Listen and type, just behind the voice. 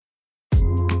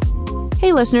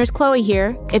Hey listeners, Chloe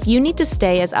here. If you need to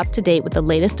stay as up to date with the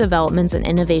latest developments and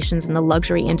innovations in the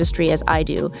luxury industry as I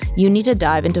do, you need to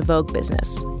dive into Vogue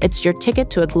Business. It's your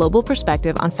ticket to a global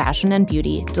perspective on fashion and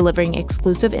beauty, delivering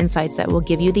exclusive insights that will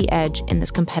give you the edge in this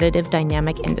competitive,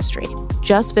 dynamic industry.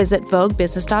 Just visit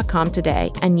VogueBusiness.com today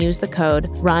and use the code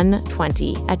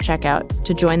RUN20 at checkout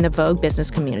to join the Vogue Business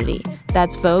community.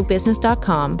 That's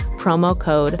VogueBusiness.com, promo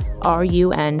code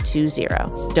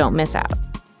RUN20. Don't miss out.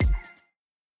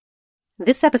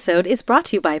 This episode is brought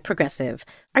to you by Progressive.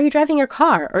 Are you driving your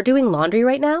car or doing laundry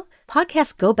right now?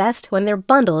 Podcasts go best when they're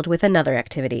bundled with another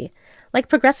activity. Like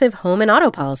Progressive home and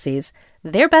auto policies,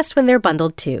 they're best when they're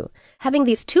bundled too. Having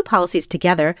these two policies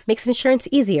together makes insurance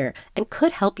easier and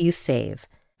could help you save.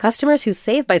 Customers who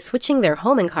save by switching their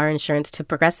home and car insurance to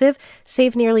Progressive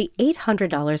save nearly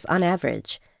 $800 on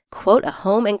average. Quote a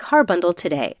home and car bundle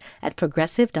today at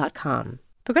Progressive.com.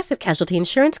 Progressive Casualty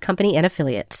Insurance Company and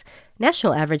Affiliates.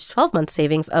 National average 12-month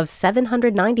savings of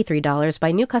 $793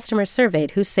 by new customers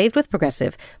surveyed who saved with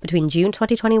Progressive between June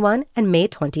 2021 and May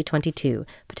 2022.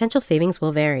 Potential savings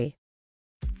will vary.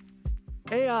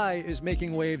 AI is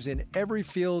making waves in every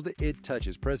field it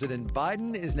touches. President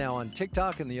Biden is now on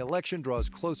TikTok, and the election draws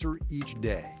closer each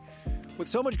day. With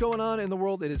so much going on in the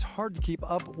world, it is hard to keep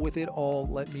up with it all,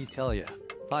 let me tell you.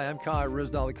 Hi, I'm Kai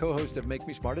Rizdal, the co-host of Make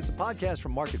Me Smart. It's a podcast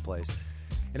from Marketplace.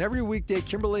 And every weekday,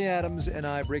 Kimberly Adams and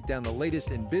I break down the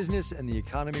latest in business and the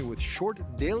economy with short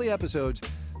daily episodes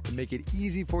to make it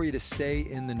easy for you to stay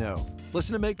in the know.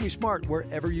 Listen to Make Me Smart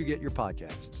wherever you get your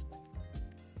podcasts.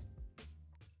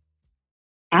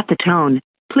 At the tone,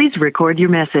 please record your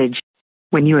message.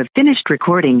 When you have finished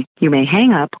recording, you may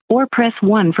hang up or press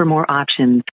 1 for more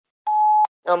options.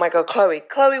 Oh my God, Chloe,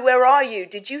 where are you?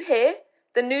 Did you hear?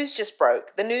 The news just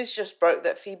broke. The news just broke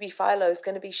that Phoebe Philo is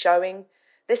going to be showing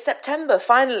this September,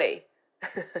 finally.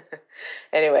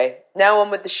 Anyway, now on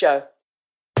with the show.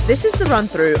 This is The Run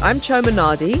Through. I'm Choma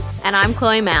Nadi. And I'm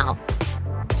Chloe Mal.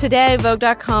 Today,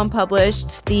 Vogue.com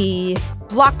published the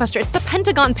blockbuster. It's the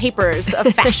Pentagon Papers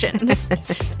of fashion.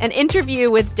 An interview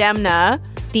with Demna,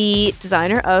 the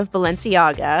designer of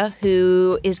Balenciaga,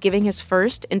 who is giving his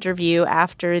first interview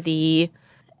after the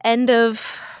end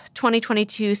of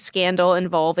 2022 scandal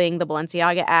involving the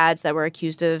Balenciaga ads that were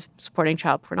accused of supporting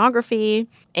child pornography.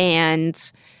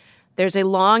 And there's a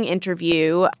long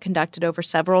interview conducted over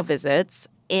several visits.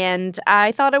 And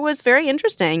I thought it was very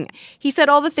interesting. He said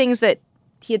all the things that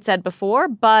he had said before,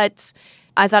 but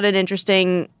I thought an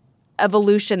interesting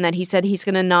evolution that he said he's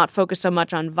going to not focus so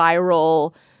much on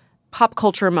viral pop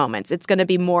culture moments. It's going to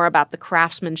be more about the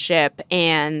craftsmanship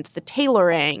and the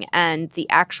tailoring and the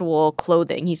actual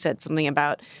clothing. He said something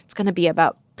about it's going to be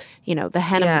about, you know, the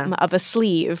hem of a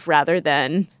sleeve rather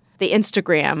than the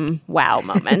Instagram wow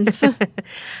moments.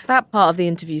 That part of the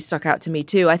interview stuck out to me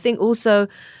too. I think also,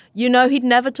 you know, he'd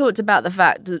never talked about the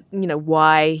fact that, you know,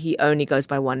 why he only goes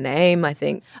by one name, I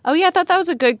think. Oh, yeah, I thought that was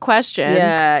a good question.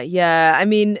 Yeah. I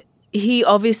mean, he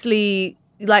obviously,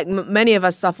 like many of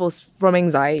us, suffers from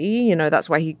anxiety. You know, that's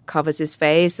why he covers his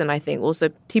face. And I think also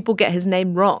people get his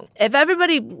name wrong. If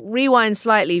everybody rewinds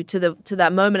slightly to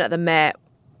that moment at the Met,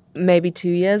 maybe 2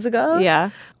 years ago.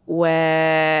 Yeah.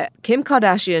 Where Kim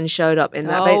Kardashian showed up in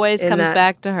that. Always comes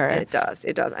back to her. It does.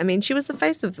 I mean, she was the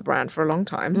face of the brand for a long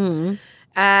time. Mm.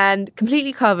 And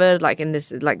completely covered, like in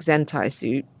this like Zentai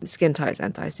suit, skin-tight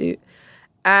Zentai suit.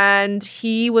 And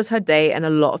he was her date, and a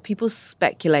lot of people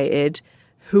speculated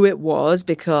who it was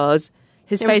because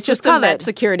his face was covered.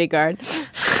 Security guard.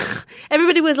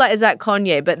 Everybody was like, is that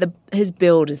Kanye? But his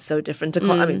build is so different to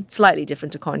I mean, slightly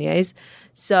different to Kanye's.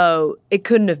 So it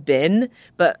couldn't have been,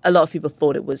 but a lot of people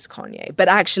thought it was Kanye. But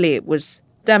actually it was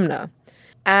Demna.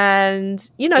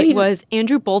 And, you know, it was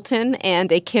Andrew Bolton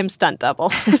and a Kim stunt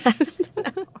double.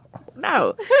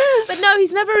 No. But no,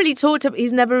 he's never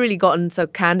really gotten so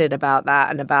candid about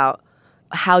that and about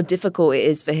how difficult it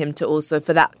is for him to also,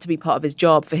 for that to be part of his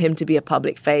job, for him to be a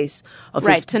public face of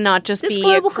right, to not just be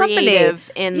a creative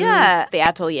in the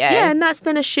atelier. Yeah, and that's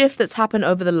been a shift that's happened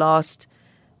over the last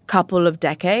couple of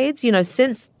decades, you know,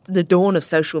 since the dawn of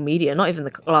social media, not even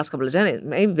the last couple of decades,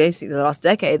 maybe basically the last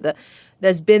decade, that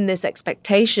there's been this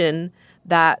expectation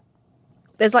that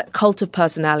there's like cult of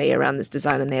personality around this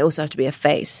design and they also have to be a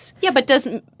face. Yeah, but does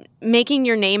making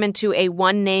your name into a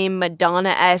one-name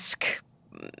Madonna-esque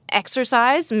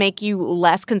exercise make you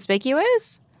less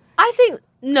conspicuous? I think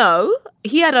no.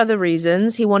 He had other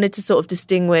reasons. He wanted to sort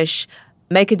of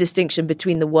make a distinction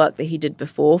between the work that he did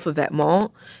before for Vetements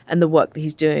and the work that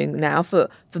he's doing now for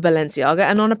Balenciaga.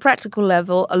 And on a practical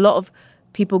level, a lot of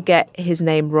people get his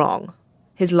name wrong,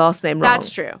 his last name wrong. That's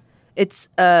true. It's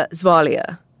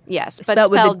Zvalia. Yes, but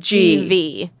spelled with a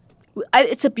G.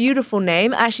 It's a beautiful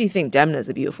name. I actually think Demna's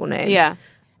a beautiful name. Yeah.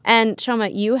 And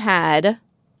Shoma, you had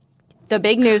the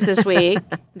big news this week,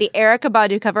 the Erykah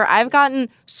Badu cover. I've gotten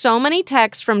so many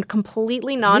texts from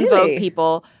completely non-Vogue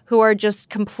people who are just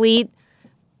complete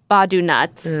Badu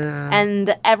nuts.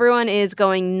 And everyone is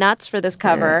going nuts for this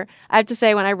cover. I have to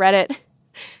say, when I read it,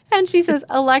 and she says,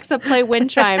 Alexa, play wind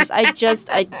chimes, I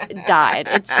died.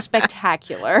 It's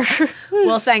spectacular.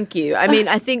 Well, thank you. I mean,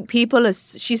 I think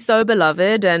she's so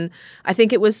beloved, and I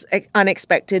think it was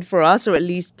unexpected for us, or at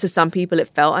least to some people it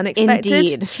felt unexpected.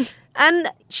 Indeed. And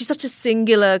she's such a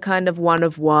singular kind of one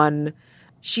of one.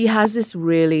 She has this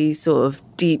really sort of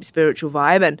deep spiritual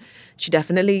vibe, and she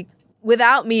definitely,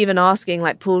 without me even asking,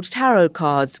 like pulled tarot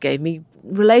cards, gave me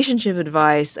relationship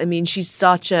advice. I mean, she's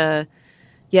such a...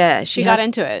 Yeah, she got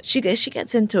into it. She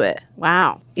gets into it.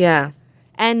 Wow. Yeah.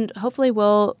 And hopefully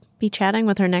we'll be chatting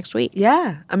with her next week.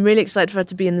 Yeah. I'm really excited for her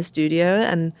to be in the studio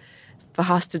and for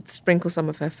us to sprinkle some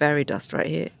of her fairy dust right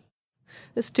here.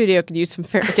 The studio could use some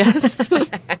fairy dust.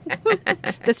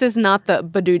 This is not the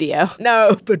Badudio.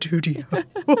 No, Badudio.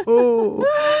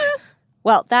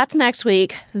 Well, that's next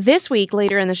week. This week,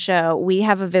 later in the show, we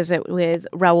have a visit with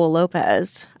Raul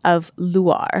Lopez of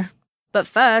Luar. But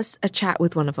first, a chat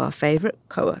with one of our favorite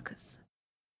coworkers.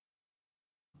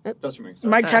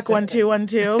 Mic check 1 2 1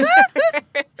 2.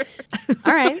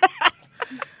 All right.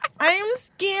 I'm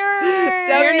scared.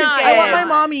 Don't be scared. I want my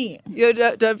mommy.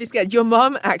 Don't be scared. Your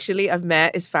mom, actually, I've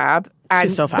met, is fab. And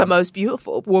She's so fab. The most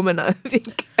beautiful woman, I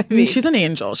think. I mean, she's an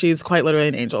angel. She's quite literally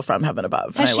an angel from heaven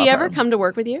above. Has she ever come to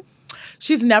work with you?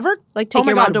 She's never... Like, take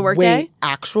your mom to work day?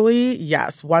 Actually,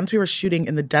 yes. Once we were shooting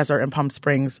in the desert in Palm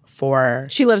Springs for...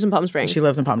 She lives in Palm Springs? She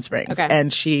lives in Palm Springs. Okay.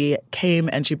 And she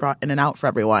came and she brought In-N-Out for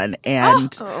everyone.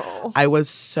 And I was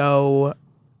so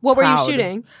What proud. were you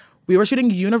shooting? We were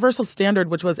shooting Universal Standard,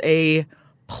 which was a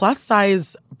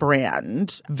plus-size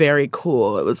brand. Very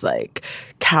cool. It was like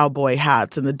cowboy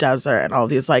hats in the desert and all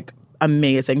these like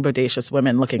amazing, bodacious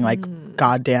women looking like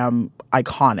goddamn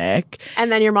iconic.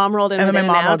 And then your mom rolled in and with then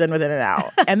my mom In-N-Out? rolled in with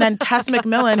In-N-Out. And then Tess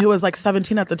McMillan, who was like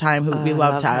 17 at the time, who we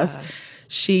love Tess,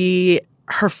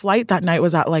 her flight that night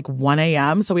was at like 1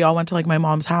 a.m. So we all went to like my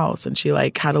mom's house and she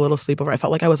like had a little sleepover. I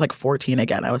felt like I was like 14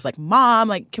 again. I was like, Mom,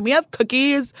 like, can we have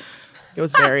cookies? It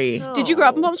was very... Did you grow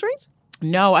up in Palm Springs?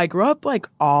 No, I grew up like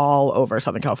all over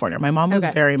Southern California. My mom was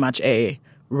very much a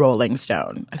Rolling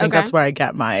Stone. I think that's where I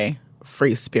get my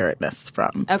free spiritness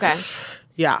from. Okay.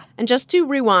 Yeah. And just to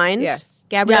rewind,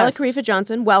 Gabriella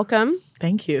Karefa-Johnson, welcome.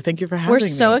 Thank you. Thank you for having me. We're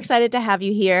so excited to have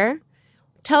you here.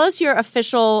 Tell us your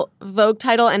official Vogue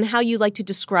title and how you like to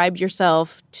describe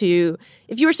yourself to...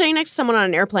 If you were sitting next to someone on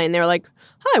an airplane, they were like,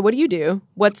 hi, what do you do?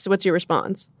 What's your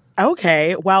response?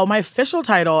 Okay. Well, my official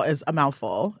title is a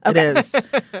mouthful. Okay. It is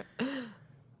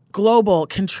Global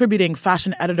Contributing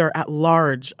Fashion Editor at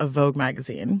Large of Vogue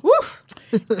magazine. Woof.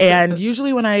 And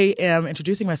usually when I am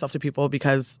introducing myself to people,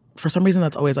 because for some reason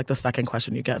that's always like the second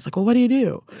question you get. It's like, well, what do you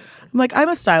do? I'm like, I'm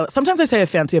a stylist. Sometimes I say I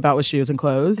fancy about with shoes and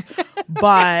clothes,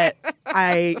 but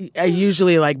I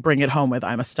usually like bring it home with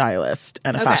I'm a stylist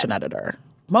and a fashion editor.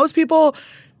 Most people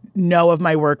know of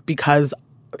my work because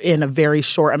in a very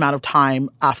short amount of time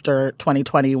after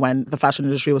 2020, when the fashion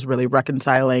industry was really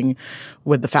reconciling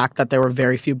with the fact that there were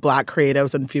very few Black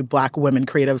creatives and few Black women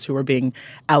creatives who were being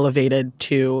elevated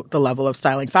to the level of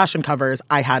styling fashion covers,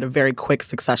 I had a very quick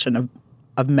succession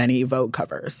of many Vogue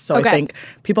covers. So I think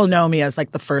people know me as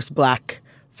like the first Black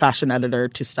fashion editor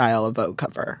to style a Vogue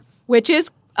cover. Which is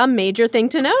a major thing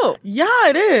to know. Yeah,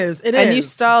 it is. It is. And you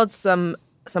styled some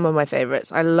of my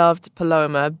favorites. I loved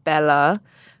Paloma, Bella,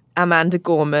 Amanda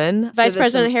Gorman. Vice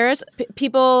President Harris,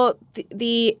 people,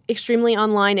 the extremely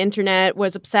online internet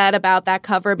was upset about that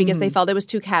cover because they felt it was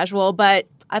too casual, but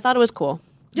I thought it was cool.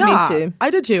 Yeah, me too. I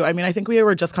did too. I mean, I think we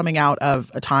were just coming out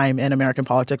of a time in American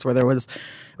politics where it was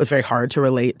very hard to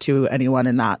relate to anyone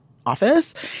in that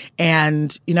office.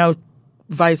 And, you know,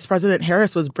 Vice President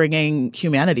Harris was bringing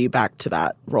humanity back to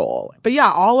that role. But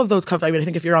yeah, all of those covers, I mean, I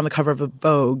think if you're on the cover of the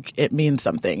Vogue, it means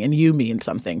something and you mean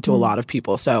something to a lot of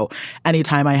people. So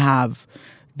anytime I have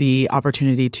the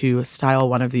opportunity to style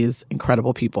one of these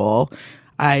incredible people,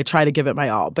 I try to give it my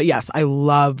all. But yes, I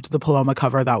loved the Paloma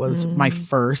cover. That was my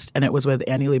first, and it was with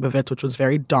Annie Leibovitz, which was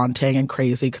very daunting and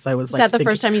crazy because I was like... Is that the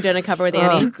first time you did a cover with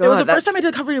Annie? God, it was the first time I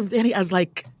did a cover with Annie as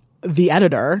like the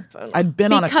editor. I'd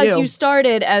been on a few. Because you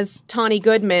started as Tawny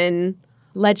Goodman,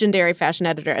 legendary fashion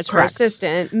editor, as her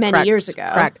assistant many years ago.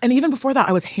 Correct. And even before that,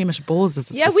 I was Hamish Bowles'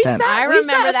 assistant. Yeah, we sat. I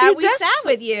remember that. We sat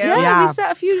with you. Yeah, we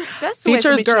sat a few desks away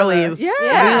from Features each other. girlies.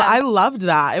 Yeah. I loved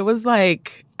that. It was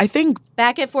like... I think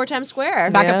Back at 4 Times Square.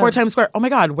 back at 4 Times Square, oh my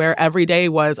God, where every day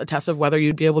was a test of whether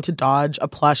you'd be able to dodge a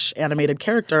plush animated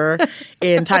character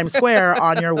in Times Square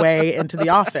on your way into the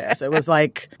office. It was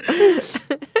like...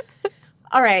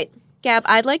 All right, Gab,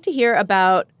 I'd like to hear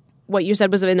about what you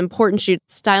said was an important shoot,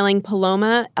 styling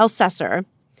Paloma Alcesser,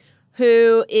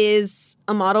 who is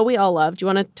a model we all love. Do you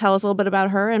want to tell us a little bit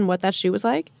about her and what that shoot was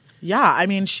like? Yeah, I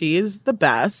mean, she's the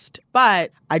best.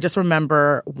 But I just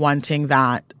remember wanting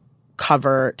that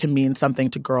cover to mean something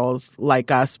to girls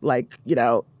like us, like, you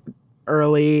know,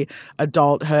 early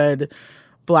adulthood,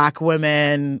 Black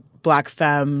women, Black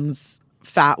femmes,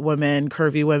 fat women,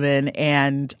 curvy women.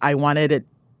 And I wanted it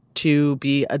to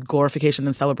be a glorification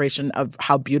and celebration of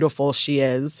how beautiful she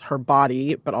is, her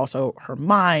body, but also her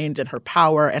mind and her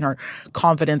power and her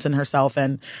confidence in herself.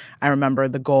 And I remember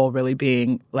the goal really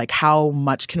being like, how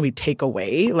much can we take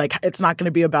away? Like, it's not going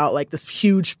to be about like this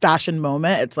huge fashion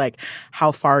moment. It's like,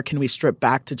 how far can we strip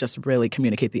back to just really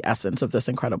communicate the essence of this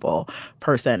incredible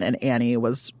person? And Annie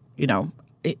was, you know,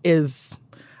 is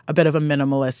a bit of a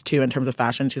minimalist too in terms of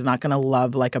fashion. She's not going to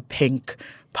love like a pink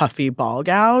puffy ball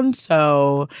gown.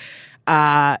 So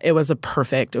it was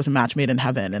a match made in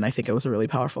heaven. And I think it was a really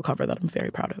powerful cover that I'm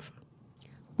very proud of.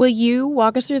 Will you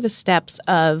walk us through the steps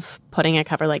of putting a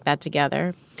cover like that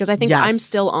together? Because I think Yes. I'm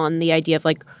still on the idea of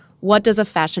like, what does a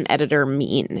fashion editor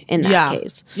mean in that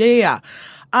case? Yeah.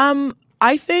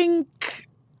 I think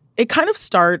it kind of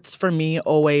starts for me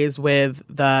always with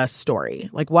the story.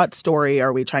 Like, what story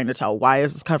are we trying to tell? Why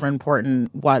is this cover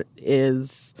important? What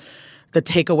is the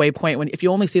takeaway point? If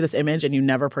you only see this image and you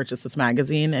never purchase this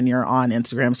magazine and you're on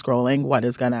Instagram scrolling, what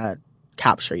is going to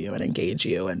capture you and engage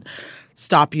you and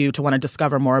stop you to want to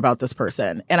discover more about this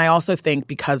person? And I also think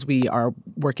because we are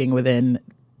working within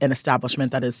an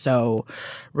establishment that is so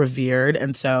revered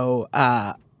and so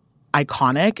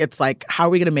iconic, it's like, how are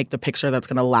we going to make the picture that's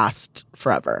going to last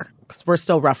forever? Because we're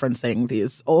still referencing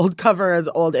these old covers,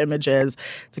 old images.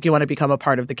 It's like you want to become a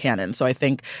part of the canon. So I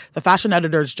think the fashion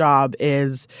editor's job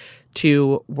is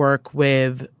to work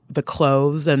with the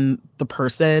clothes and the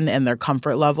person and their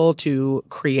comfort level to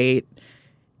create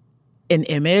an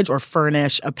image or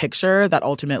furnish a picture that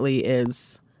ultimately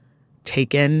is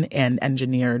taken and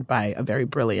engineered by a very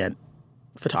brilliant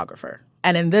photographer.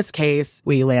 And in this case,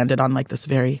 we landed on like this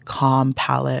very calm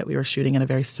palette. We were shooting in a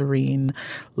very serene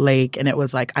lake. And it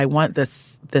was like, I want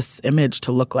this image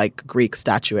to look like Greek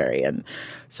statuary. And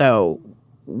so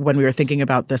when we were thinking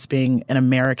about this being an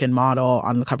American model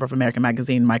on the cover of American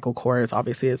Magazine, Michael Kors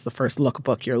obviously is the first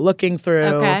lookbook you're looking through.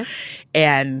 Okay.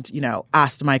 And, you know,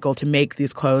 asked Michael to make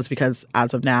these clothes because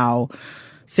as of now,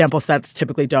 sample sets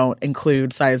typically don't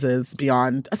include sizes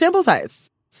beyond a sample size.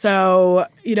 So,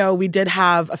 you know, we did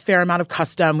have a fair amount of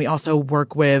custom. We also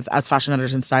work with, as fashion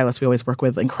editors and stylists, we always work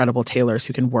with incredible tailors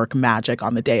who can work magic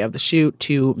on the day of the shoot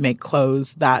to make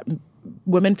clothes that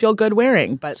women feel good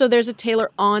wearing. But So there's a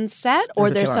tailor on set, or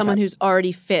There's a there's tailor on someone set. who's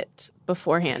already fit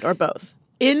beforehand, or both?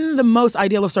 in the most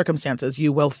ideal of circumstances,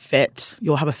 you'll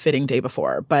have a fitting day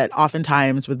before. But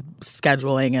oftentimes with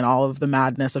scheduling and all of the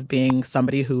madness of being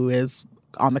somebody who is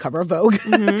on the cover of Vogue,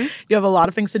 you have a lot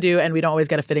of things to do and we don't always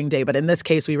get a fitting day. But in this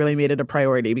case, we really made it a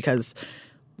priority because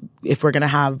if we're going to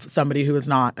have somebody who is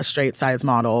not a straight size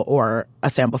model or a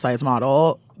sample size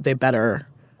model, they better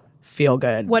feel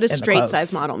good. What does in the straight clothes.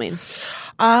 size model mean?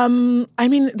 I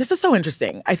mean, this is so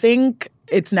interesting. I think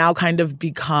it's now kind of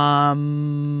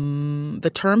become, the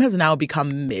term has now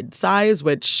become mid-size,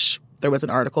 which there was an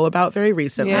article about very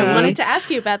recently. I wanted to ask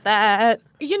you about that.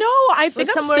 You know, I think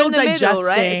I'm somewhere still in the digesting. middle,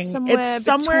 right? It's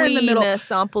somewhere in the middle. A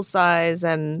sample size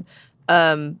and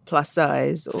plus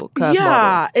size or curve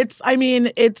Yeah,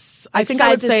 model. I think I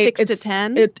would sizes say 6 to it's-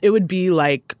 10? It would be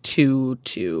like 2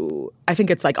 to, I think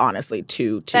it's like honestly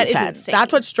 2 to That is 10. insane.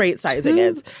 That's what straight sizing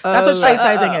is. That's what straight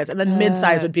sizing is. And then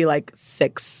mid-size would be like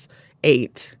 6,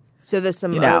 8. So there's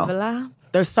some You know. overlap.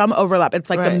 There's some overlap. It's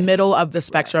like the Right. middle of the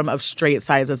spectrum of straight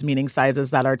sizes, meaning sizes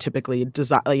that are typically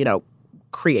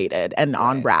created and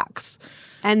on racks.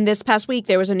 And this past week,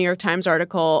 there was a New York Times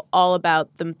article all about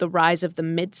the rise of the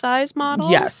mid-size model.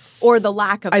 Yes. Or the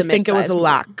lack of the I mid-size think it was a model.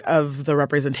 lack of the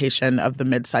representation of the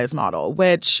mid-size model,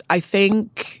 which I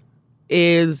think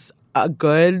is a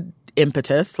good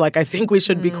impetus. Like, I think we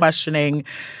should be questioning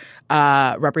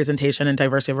representation and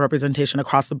diversity of representation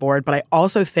across the board. But I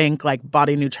also think, like,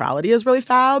 body neutrality is really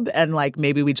fab. And, like,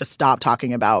 maybe we just stop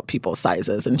talking about people's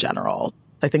sizes in general.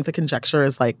 I think the conjecture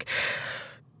is, like,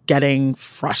 getting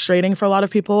frustrating for a lot of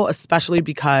people, especially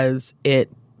because it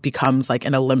becomes like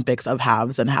an Olympics of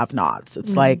haves and have-nots.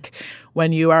 It's like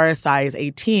when you are a size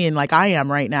 18, like I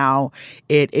am right now,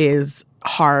 it is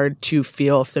hard to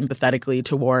feel sympathetically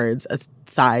towards a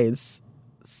size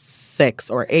 6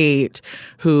 6 or 8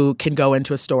 who can go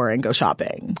into a store and go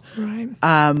shopping. Right.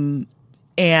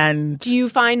 And do you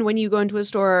find when you go into a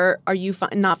store, are you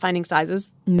not finding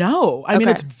sizes? No. I mean,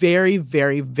 Okay. it's very,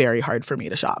 very, very hard for me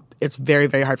to shop. It's very,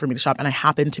 very hard for me to shop. And I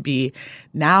happen to be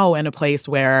now in a place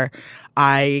where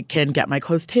I can get my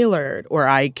clothes tailored or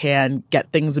I can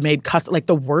get things made custom. Like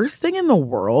the worst thing in the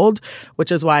world,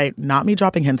 which is why not me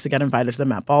dropping hints to get invited to the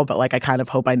Met Ball, but like I kind of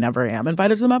hope I never am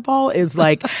invited to the Met Ball, is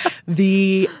like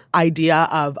the idea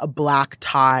of a black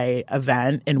tie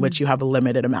event in which you have a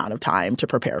limited amount of time to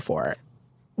prepare for it.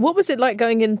 What was it like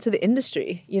going into the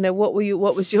industry? You know, what was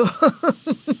your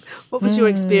what was your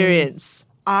experience?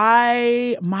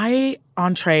 My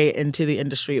entree into the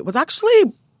industry was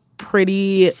actually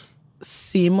pretty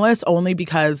seamless, only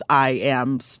because I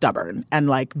am stubborn and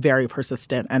like very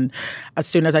persistent. And as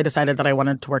soon as I decided that I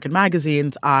wanted to work in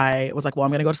magazines, I was like, well,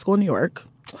 I'm going to go to school in New York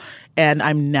and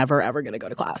I'm never, ever going to go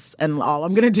to class. And all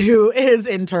I'm going to do is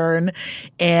intern.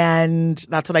 And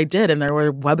that's what I did. And there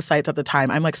were websites at the time.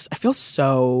 I feel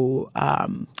so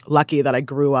lucky that I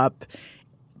grew up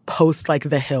post like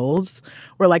The Hills,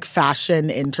 where like fashion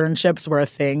internships were a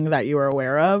thing that you were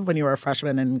aware of when you were a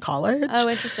freshman in college. Oh,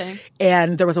 interesting.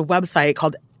 And there was a website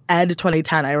called Ed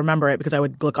 2010. I remember it because I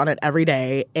would look on it every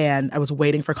day, and I was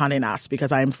waiting for Condé Nast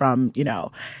because I'm from,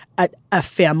 a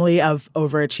family of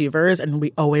overachievers, and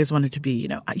we always wanted to be,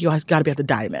 you always got to be at the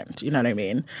diamond. You know what I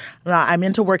mean? I'm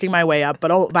into working my way up,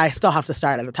 but I still have to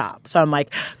start at the top. So I'm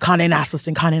like, Condé Nast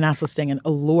listing, and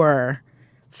Allure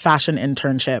fashion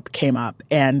internship came up,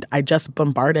 and I just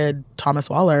bombarded Thomas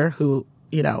Waller, who,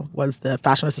 was the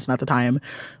fashion assistant at the time,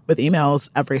 with emails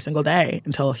every single day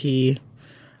until he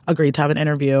agreed to have an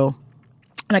interview.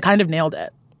 And I kind of nailed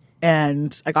it.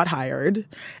 And I got hired.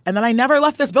 And then I never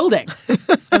left this building.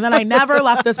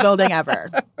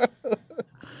 Ever.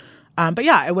 But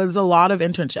yeah, it was a lot of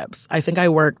internships. I think I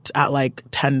worked at like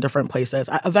 10 different places.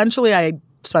 Eventually, I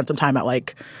spent some time at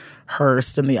like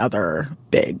Hearst and the other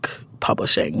big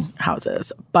publishing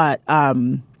houses. But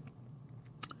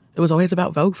it was always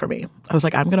about Vogue for me. I was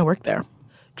like, I'm going to work there.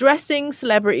 Dressing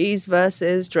celebrities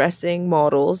versus dressing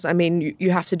models. I mean, you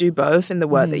have to do both in the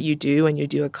work that you do when you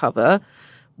do a cover.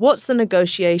 What's the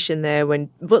negotiation there?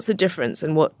 What's the difference,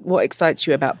 and what excites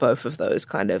you about both of those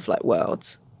kind of like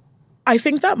worlds? I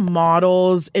think that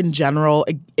models in general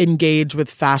engage with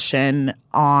fashion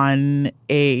on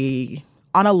a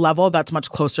level that's much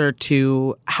closer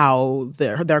to how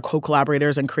their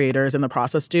co-collaborators and creators in the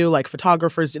process do. Like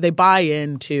photographers, they buy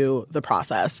into the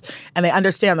process and they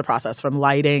understand the process, from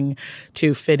lighting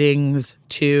to fittings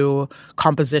to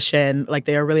composition. Like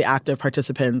they are really active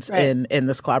participants in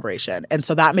this collaboration. And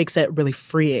so that makes it really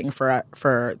freeing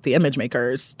for the image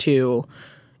makers to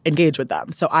engage with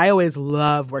them. So I always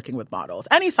love working with models,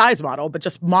 any size model, but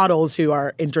just models who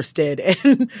are interested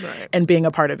in being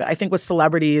a part of it. I think with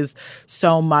celebrities,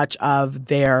 so much of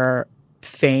their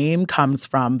fame comes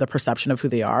from the perception of who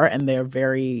they are, and they're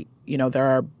very,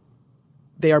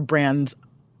 they are brands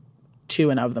to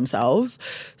and of themselves.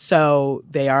 So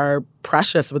they are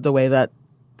precious with the way that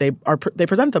they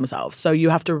present themselves. So you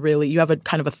have a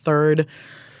kind of a third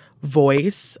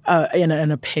voice in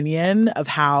an opinion of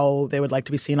how they would like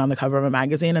to be seen on the cover of a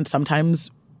magazine. And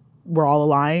sometimes we're all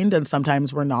aligned and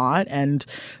sometimes we're not. And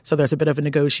so there's a bit of a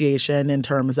negotiation in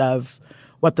terms of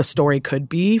what the story could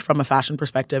be from a fashion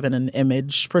perspective and an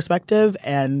image perspective,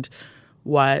 and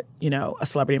what, a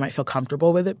celebrity might feel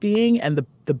comfortable with it being. And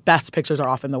the best pictures are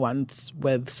often the ones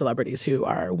with celebrities who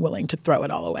are willing to throw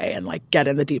it all away and like get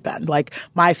in the deep end. Like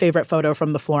my favorite photo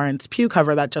from the Florence Pugh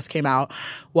cover that just came out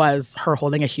was her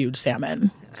holding a huge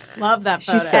salmon. Love that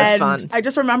photo. She's so fun. I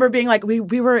just remember being like, we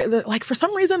were like, for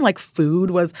some reason, like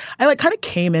food was, I like kind of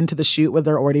came into the shoot with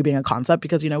there already being a concept,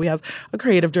 because, we have a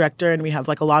creative director and we have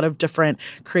like a lot of different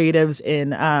creatives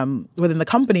within the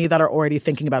company that are already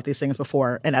thinking about these things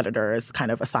before an editor is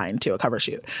kind of assigned to a cover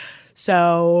shoot.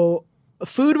 So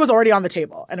food was already on the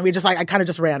table, and we just I kind of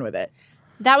just ran with it.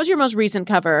 That was your most recent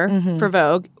cover for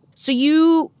Vogue. So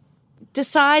you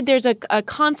decide there's a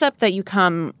concept that you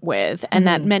come with and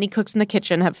that many cooks in the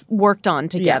kitchen have worked on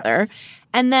together. Yes.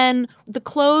 And then the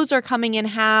clothes are coming in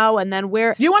how, and then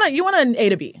where. You want an A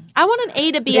to B. I want an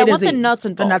A to B. I want the nuts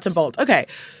and bolts. The nuts and bolts. Okay.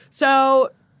 So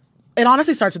it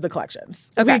honestly starts with the collections.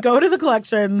 Okay. We go to the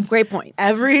collections. Great point.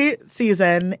 Every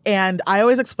season. And I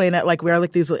always explain it like we are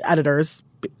like these editors,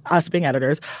 us being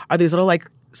editors, are these little like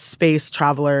space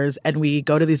travelers. And we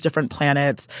go to these different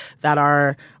planets that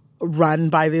are run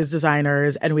by these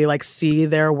designers, and we like see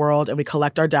their world, and we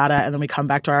collect our data, and then we come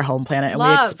back to our home planet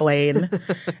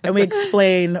and we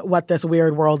explain what this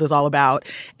weird world is all about.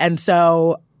 And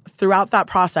so throughout that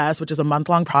process, which is a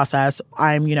month-long process,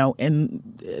 I'm,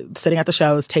 sitting at the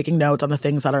shows, taking notes on the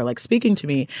things that are like speaking to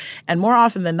me. And more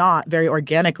often than not, very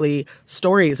organically,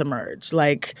 stories emerge.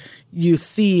 Like you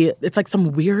see, it's like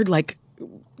some weird, like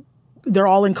they're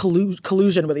all in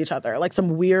collusion with each other, like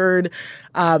some weird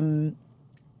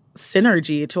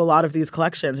synergy to a lot of these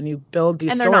collections. And you build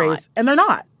these stories. And they're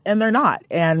not.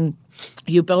 And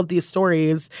you build these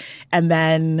stories, and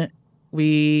then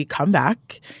we come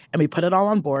back and we put it all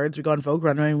on boards. We go on Vogue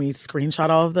Runway and we screenshot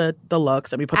all of the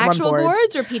looks and we put them on boards. Actual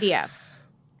boards or PDFs?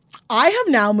 I have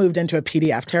now moved into a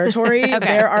PDF territory. Okay.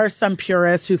 There are some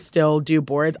purists who still do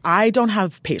boards. I don't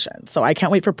have patience, so I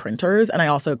can't wait for printers, and I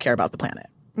also care about the planet.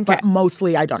 Okay. But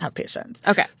mostly I don't have patience.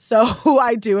 Okay. So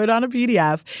I do it on a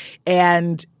PDF,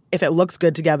 and if it looks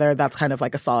good together, that's kind of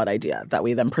like a solid idea that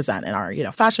we then present in our,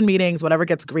 fashion meetings, whatever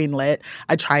gets greenlit.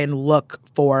 I try and look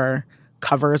for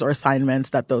covers or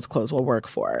assignments that those clothes will work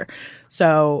for.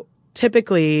 So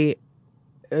typically,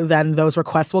 then those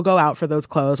requests will go out for those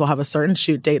clothes. We'll have a certain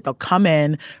shoot date. They'll come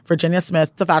in. Virginia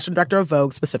Smith, the fashion director of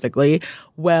Vogue specifically,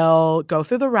 will go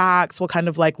through the racks. We'll kind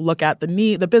of like look at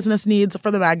the business needs for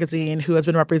the magazine, who has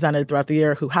been represented throughout the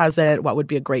year, who hasn't, what would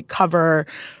be a great cover.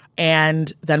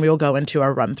 And then we will go into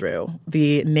our run-through,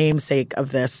 the namesake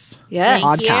of this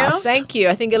podcast. Thank you.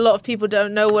 I think a lot of people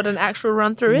don't know what an actual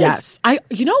run-through is. Yes.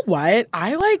 You know what?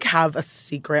 I have a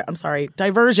secret. I'm sorry.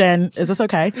 Diversion. Is this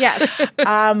okay? Yes.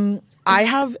 I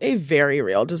have a very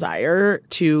real desire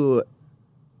to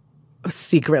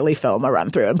secretly film a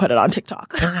run-through and put it on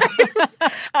TikTok.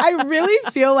 I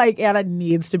really feel like Anna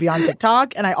needs to be on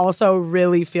TikTok, and I also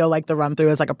really feel like the run-through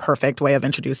is like a perfect way of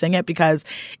introducing it, because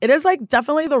it is like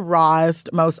definitely the rawest,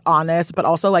 most honest, but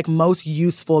also like most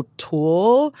useful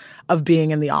tool of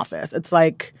being in the office. It's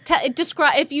like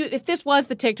describe if this was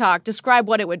the TikTok, describe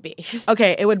what it would be.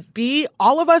 Okay, it would be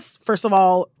all of us, first of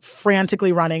all,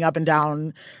 frantically running up and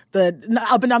down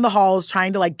the halls,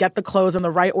 trying to like get the clothes in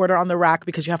the right order on the rack,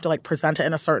 because you have to like present it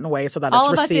in a certain way so that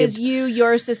all it's All received. of us is you,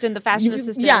 your assistant, the fashion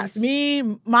assistant. Yes, me,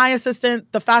 my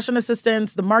assistant, the fashion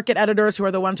assistants, the market editors, who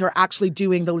are the ones who are actually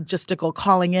doing the logistical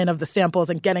calling in of the samples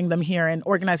and getting them here and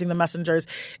organizing the messengers.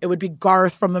 It would be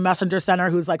Garth from the Messenger Center,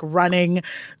 who's like running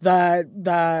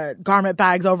the garment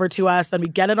bags over to us. Then we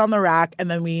get it on the rack,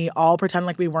 and then we all pretend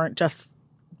like we weren't just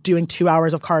doing 2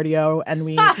 hours of cardio, and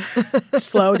we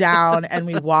slow down and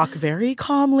we walk very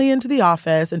calmly into the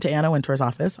office, into Anna Wintour's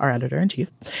office, our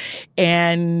editor-in-chief.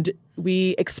 And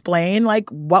we explain like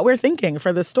what we're thinking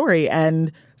for the story.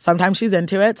 And sometimes she's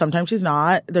into it, sometimes she's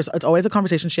not. It's always a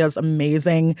conversation. She has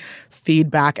amazing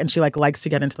feedback, and she like likes to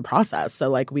get into the process. So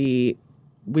like we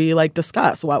like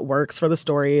discuss what works for the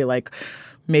story. Like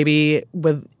maybe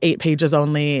with 8 pages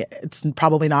only, it's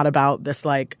probably not about this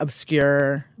like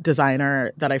obscure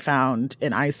designer that I found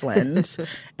in Iceland.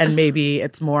 And maybe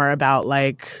it's more about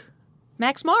like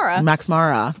Max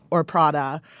Mara or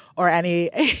Prada or any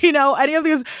of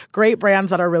these great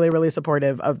brands that are really, really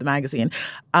supportive of the magazine.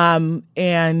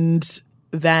 And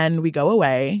then we go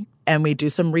away and we do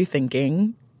some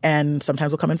rethinking, and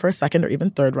sometimes we'll come in for a second or even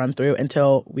third run through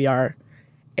until we are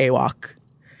AWOC.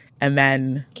 And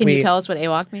then Can you tell us what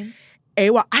AWOC means?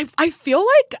 AWOC. I feel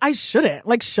like I shouldn't.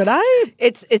 Like, should I?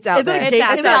 It's out there. Is it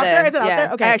out there? Is it out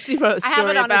there? Okay. I actually wrote a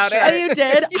story about it. Oh, you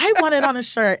did? I want it on a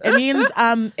shirt. It means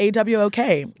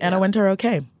AWOK. Anna Wintour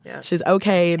okay. Yeah. She's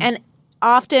okay. And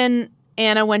often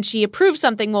Anna, when she approves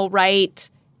something, will write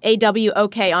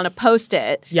AWOK on a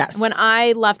Post-it. Yes. When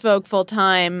I left Vogue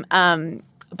full-time,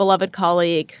 beloved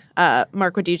colleague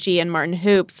Mark Guiducci and Martin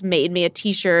Hoops made me a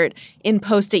T-shirt in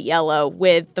Post-it yellow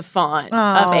with the font of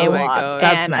AWOC.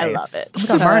 That's and nice. I love it. Oh my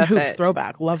God, Martin Hoops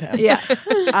throwback. Love him. Yeah.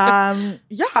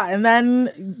 And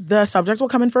then the subject will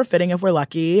come in for a fitting if we're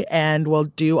lucky, and we'll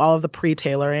do all of the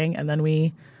pre-tailoring, and then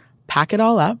we pack it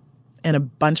all up in a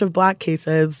bunch of black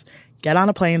cases, get on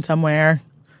a plane somewhere,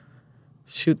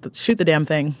 shoot the damn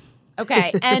thing.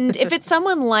 Okay. And if it's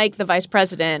someone like the vice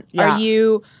president, are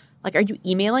you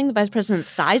emailing the vice president's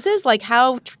sizes? Like,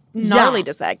 how gnarly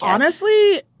does that get?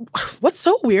 Honestly, what's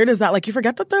so weird is that, like, you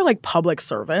forget that they're, like, public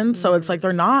servants. So it's, like,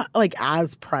 they're not, like,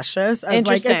 as precious as,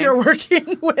 like, if you're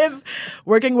working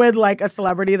with, like, a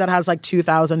celebrity that has, like,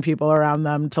 2,000 people around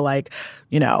them to, like,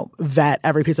 vet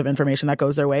every piece of information that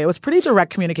goes their way. It was pretty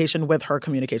direct communication with her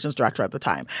communications director at the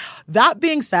time. That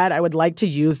being said, I would like to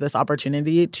use this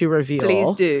opportunity to reveal.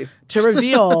 Please do. To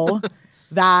reveal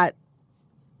that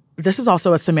this is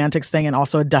also a semantics thing and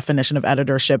also a definition of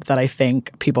editorship that I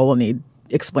think people will need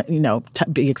to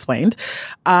be explained.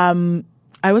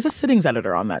 I was a sittings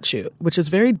editor on that shoot, which is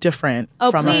very different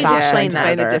from a please fashion explain that.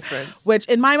 editor. The difference. Which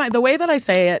in my mind, the way that I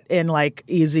say it in like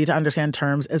easy to understand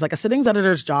terms is like a sittings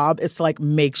editor's job is to like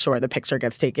make sure the picture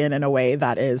gets taken in a way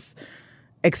that is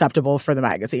acceptable for the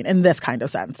magazine in this kind of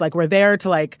sense. Like we're there to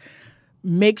like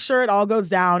make sure it all goes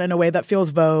down in a way that feels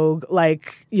Vogue.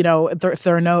 Like, you know, if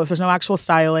there's no actual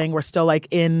styling, we're still like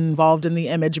involved in the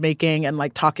image making and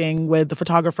like talking with the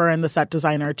photographer and the set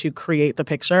designer to create the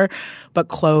picture. But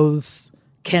clothes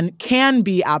can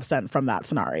be absent from that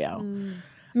scenario.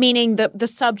 Meaning the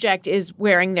subject is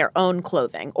wearing their own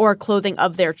clothing or clothing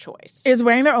of their choice. Is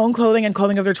wearing their own clothing and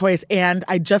clothing of their choice. And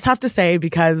I just have to say,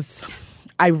 because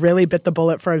I really bit the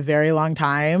bullet for a very long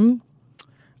time,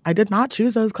 I did not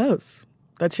choose those clothes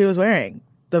that she was wearing.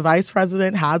 The vice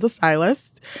president has a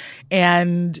stylist.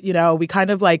 And, you know, we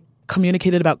kind of like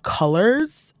communicated about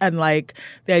colors and like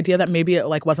the idea that maybe it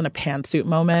like wasn't a pantsuit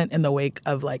moment in the wake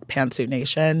of like Pantsuit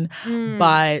Nation.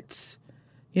 But,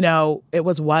 you know, it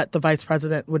was what the vice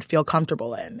president would feel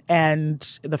comfortable in.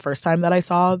 And the first time that I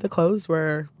saw the clothes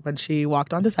were when she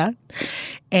walked onto set.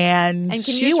 And can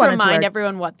she you just wanted remind to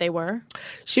everyone what they were?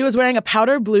 She was wearing a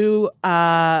powder blue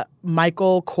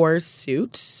Michael Kors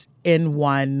suit in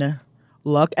one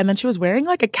look. And then she was wearing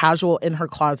like a casual in her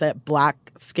closet, black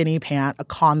skinny pant, a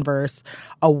Converse,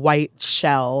 a white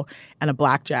shell, and a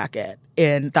black jacket.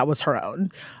 And that was her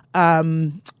own.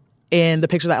 In the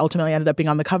picture that ultimately ended up being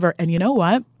on the cover. And you know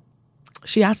what?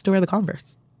 She asked to wear the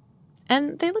Converse.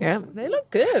 And they look They look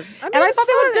good. I mean, And I thought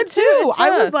they looked good too. I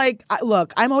her. was like,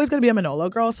 look, I'm always going to be a Manolo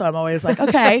girl, so I'm always like,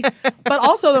 okay, but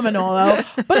also the Manolo.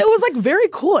 But it was like very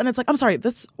cool. And it's like, I'm sorry,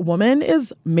 this woman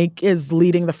is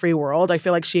leading the free world. I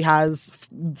feel like she has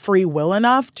free will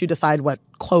enough to decide what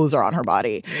clothes are on her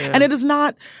body. Yeah. And it is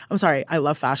not, I'm sorry, I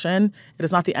love fashion. It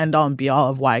is not the end all and be all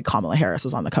of why Kamala Harris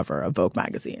was on the cover of Vogue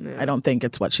magazine. Yeah. I don't think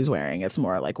it's what she's wearing. It's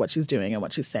more like what she's doing and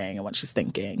what she's saying and what she's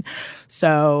thinking.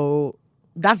 So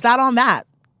that's that on that.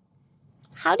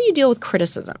 How do you deal with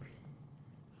criticism?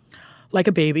 Like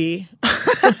a baby.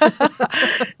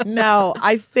 No,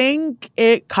 I think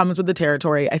it comes with the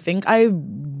territory. I think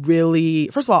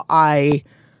first of all, I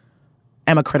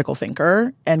am a critical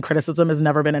thinker, and criticism has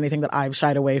never been anything that I've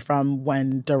shied away from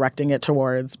when directing it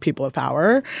towards people of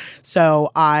power.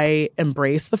 So I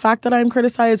embrace the fact that I'm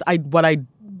criticized. What I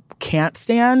can't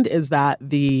stand is that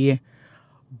the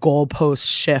goalpost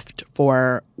shift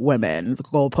for women, the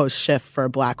goalpost shift for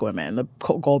Black women, the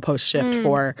goalpost shift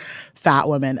for fat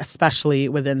women, especially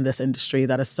within this industry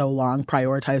that has so long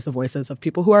prioritized the voices of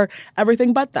people who are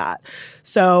everything but that.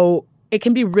 So it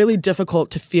can be really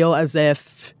difficult to feel as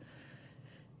if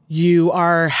you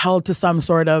are held to some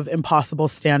sort of impossible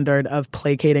standard of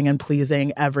placating and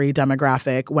pleasing every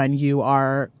demographic when you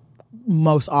are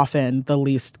most often the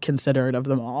least considered of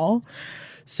them all.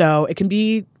 So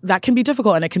that can be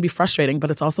difficult and it can be frustrating,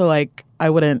 but it's also like I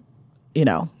wouldn't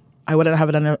have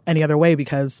it any other way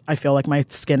because I feel like my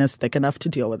skin is thick enough to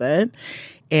deal with it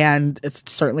and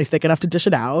it's certainly thick enough to dish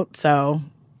it out. So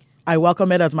I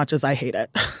welcome it as much as I hate it.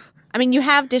 I mean, you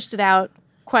have dished it out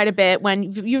quite a bit when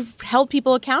you've held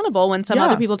people accountable when some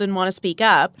other people didn't want to speak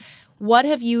up. What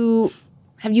have you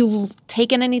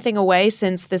taken anything away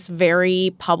since this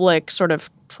very public sort of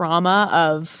trauma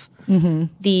of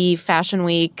the Fashion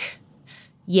Week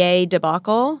yay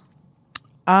debacle?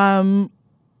 You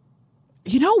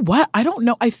know what? I don't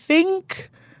know. I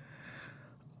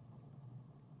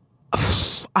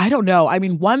don't know. I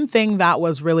mean, one thing that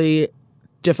was really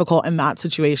difficult in that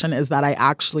situation is that I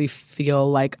actually feel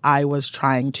like I was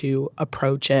trying to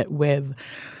approach it with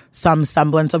some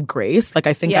semblance of grace. Like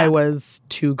I think I was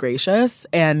too gracious,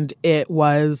 and it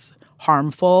was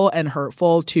harmful and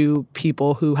hurtful to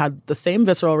people who had the same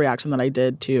visceral reaction that I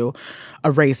did to a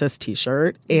racist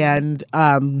t-shirt. And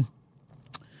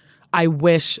I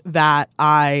wish that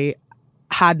I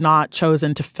had not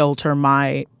chosen to filter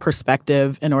my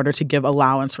perspective in order to give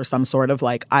allowance for some sort of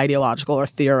like ideological or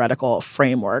theoretical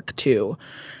framework to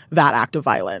that act of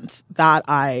violence. That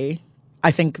I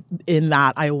think in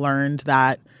that I learned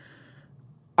that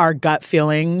our gut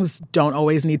feelings don't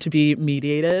always need to be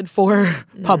mediated for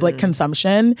public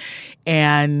consumption.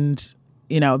 And,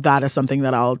 you know, that is something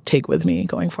that I'll take with me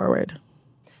going forward.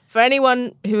 For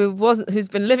anyone who's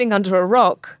been living under a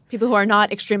rock, People who are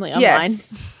not extremely online.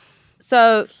 yes.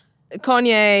 So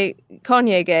Kanye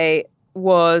Gate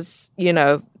was,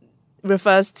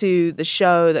 refers to the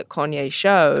show that Kanye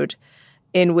showed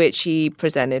in which he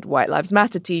presented White Lives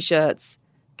Matter t-shirts.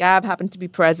 Gab happened to be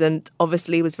present,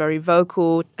 obviously was very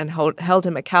vocal and held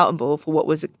him accountable for what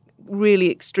was a really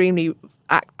extremely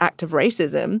act of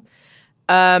racism.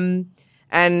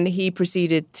 And he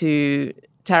proceeded to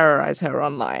terrorize her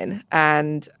online,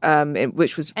 and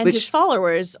which his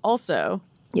followers also.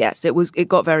 Yes, it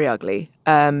got very ugly,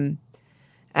 and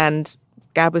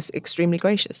Gab was extremely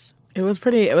gracious. It was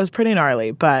pretty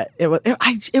gnarly, but it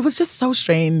was just so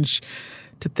strange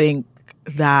to think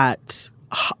that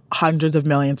hundreds of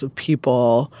millions of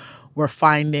people were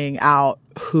finding out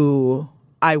who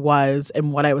I was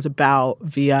and what I was about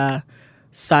via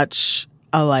such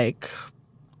a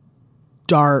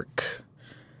dark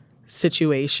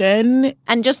situation.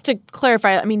 And just to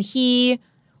clarify, I mean, he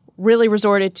really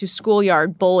resorted to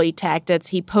schoolyard bully tactics.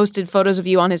 He posted photos of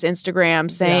you on his Instagram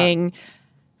saying,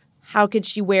 how could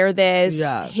she wear this?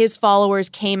 Yeah. His followers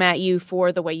came at you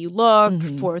for the way you look,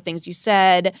 for things you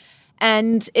said.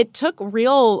 And it took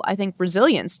real, I think,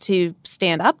 resilience to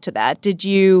stand up to that. Did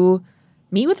you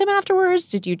meet with him afterwards?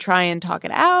 Did you try and talk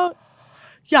it out?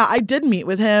 Yeah, I did meet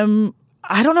with him.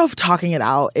 I don't know if talking it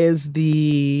out is the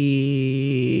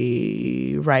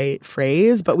right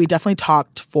phrase, but we definitely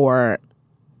talked for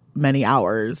many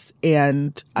hours.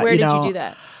 And where did you do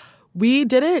that? We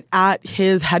did it at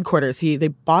his headquarters. They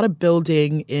bought a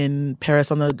building in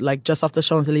Paris on the just off the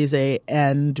Champs-Élysées,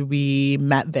 and we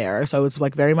met there. So it was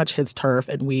very much his turf,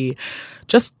 and we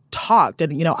just talked.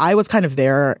 And I was kind of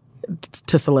there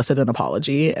to solicit an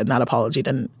apology, and that apology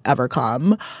didn't ever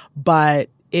come. But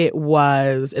it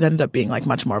ended up being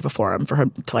much more of a forum for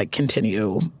him to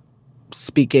continue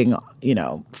speaking,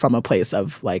 from a place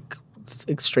of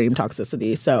extreme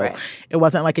toxicity. So It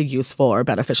wasn't a useful or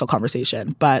beneficial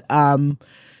conversation. But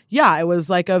it was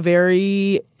the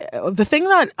thing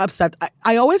that upset,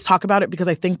 I always talk about it because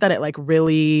I think that it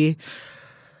really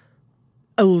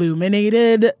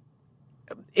illuminated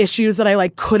issues that I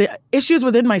issues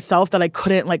within myself that I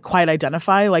couldn't quite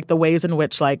identify, the ways in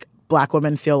which Black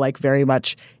women feel very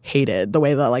much hated, the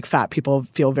way that fat people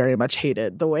feel very much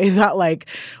hated, the way that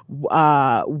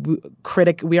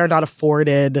we are not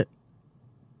afforded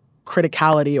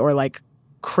criticality or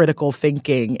critical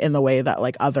thinking in the way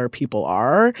that other people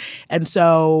are. And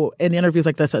so in interviews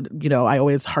like this, I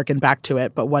always harken back to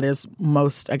it. But what is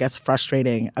most, I guess,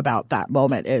 frustrating about that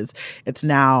moment is it's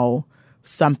now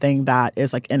something that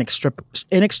is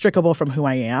inextricable from who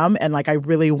I am. And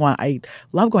I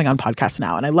love going on podcasts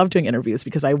now, and I love doing interviews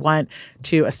because I want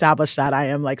to establish that I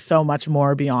am so much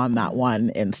more beyond that one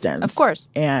instance. Of course.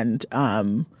 And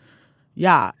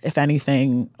if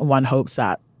anything, one hopes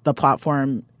that the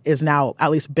platform is now at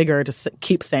least bigger to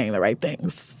keep saying the right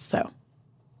things. So,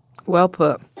 well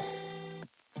put.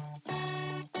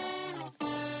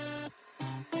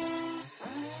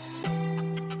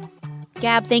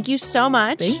 Gab, thank you so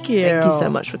much. Thank you. Thank you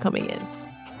so much for coming in.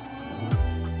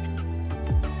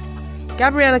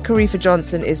 Gabriella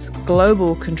Karefa-Johnson is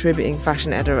global contributing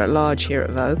fashion editor at large here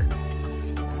at Vogue.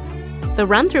 The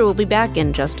run-through will be back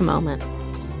in just a moment.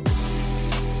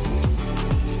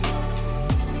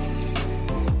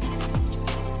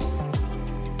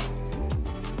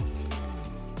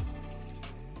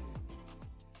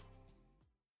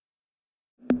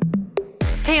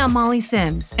 Hey, I'm Molly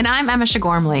Sims. And I'm Emma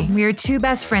Shagormley. We are two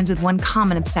best friends with one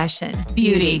common obsession.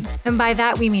 Beauty. And by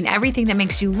that, we mean everything that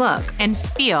makes you look And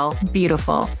feel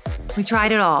beautiful. We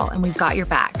tried it all, and we've got your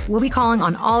back. We'll be calling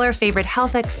on all our favorite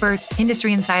health experts,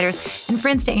 industry insiders, and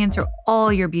friends to answer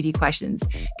all your beauty questions.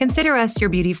 Consider us your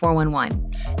beauty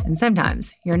 411, and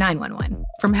sometimes your 911.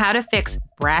 from how to fix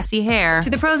brassy hair To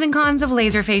the pros and cons of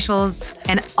laser facials,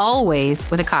 and always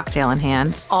with a cocktail in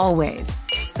hand. always.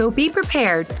 So be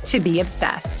prepared to be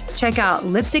obsessed. Check out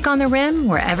Lipstick on the Rim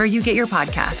wherever you get your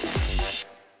podcasts.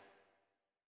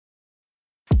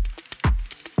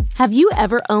 Have you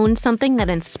ever owned something that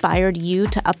inspired you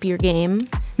to up your game?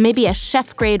 Maybe a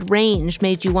chef-grade range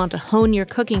made you want to hone your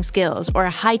cooking skills, or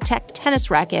a high-tech tennis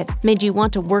racket made you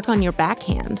want to work on your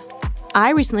backhand.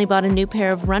 I recently bought a new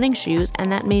pair of running shoes,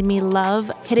 and that made me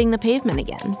love hitting the pavement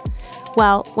again.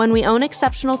 Well, when we own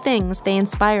exceptional things, they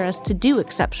inspire us to do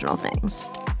exceptional things.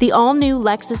 The all-new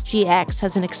Lexus GX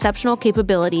has an exceptional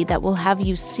capability that will have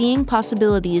you seeing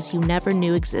possibilities you never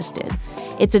knew existed.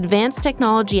 Its advanced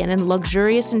technology and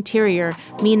luxurious interior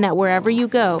mean that wherever you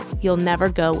go, you'll never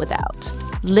go without.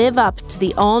 Live up to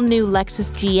the all-new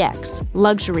Lexus GX,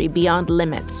 luxury beyond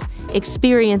limits.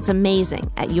 Experience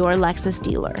amazing at your Lexus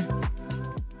dealer.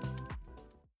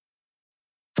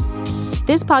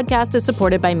 This podcast is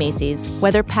supported by Macy's.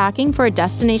 Whether packing for a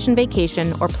destination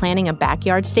vacation or planning a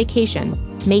backyard staycation,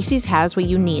 Macy's has what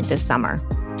you need this summer.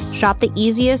 Shop the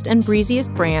easiest and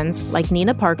breeziest brands like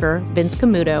Nina Parker, Vince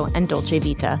Camuto, and Dolce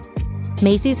Vita.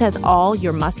 Macy's has all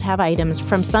your must-have items,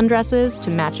 from sundresses to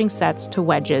matching sets to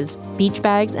wedges, beach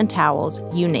bags and towels,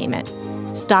 you name it.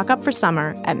 Stock up for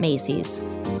summer at Macy's.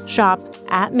 Shop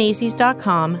at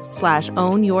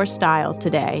Macys.com/ownyourstyle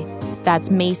today. That's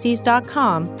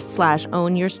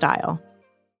Macys.com/ownyourstyle.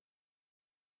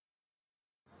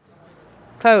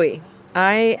 Chloe,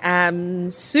 I am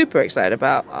super excited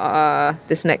about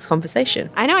this next conversation.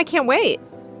 I know, I can't wait.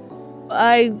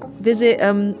 I visit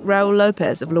Raul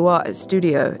Lopez of Luar's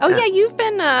studio. Oh, yeah, you've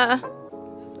been a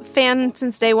fan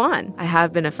since day one. I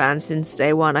have been a fan since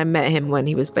day one. I met him when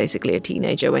he was basically a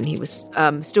teenager, when he was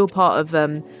still part of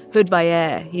Hood by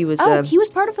Air. He was he was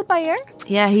part of Hood by Air?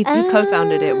 Yeah, he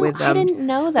co-founded it with I didn't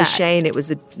know that. with Shane.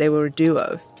 They were a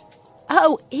duo.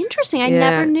 Oh, interesting. I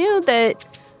never knew that.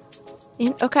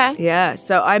 Okay. Yeah,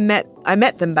 so I met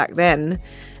them back then,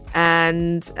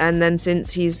 and then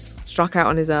since he's struck out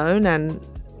on his own, and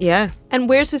yeah. And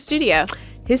where's his studio?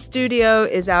 His studio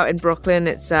is out in Brooklyn.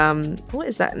 It's what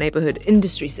is that neighborhood?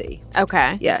 Industry C.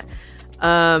 Okay. Yeah.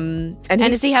 And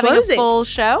is he having a full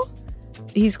show?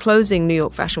 He's closing New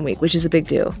York Fashion Week, which is a big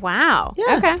deal. Wow.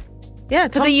 Yeah. Okay. Yeah,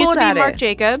 because it used to be Marc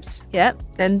Jacobs. Yeah,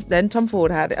 and then Tom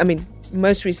Ford had it. I mean,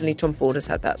 most recently Tom Ford has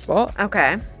had that spot.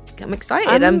 Okay. I'm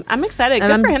excited. I'm excited.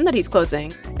 Good for him that he's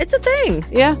closing. It's a thing.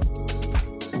 Yeah.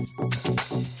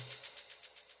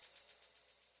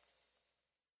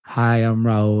 Hi, I'm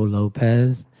Raul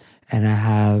Lopez, and I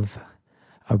have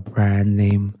a brand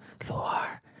named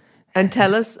Luar. And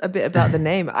tell us a bit about the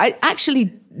name. I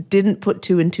actually didn't put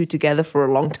two and two together for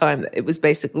a long time. It was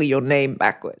basically your name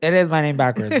backwards. It is my name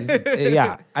backwards.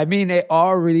 Yeah. I mean, it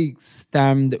all really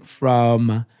stemmed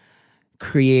from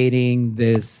creating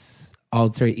this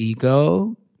alter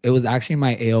ego. It was actually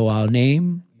my AOL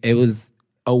name. It was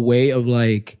a way of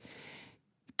like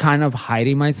kind of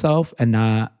hiding myself and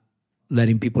not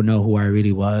letting people know who I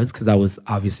really was, because I was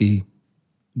obviously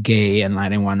gay and I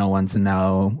didn't want no one to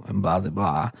know and blah, blah,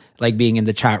 blah. Like being in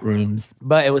the chat rooms,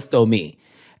 but it was still me.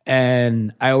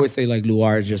 And I always say like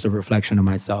Luar is just a reflection of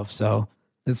myself. So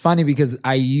it's funny because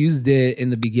I used it in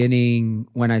the beginning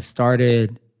when I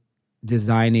started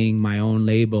designing my own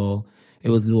label. It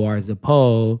was Luar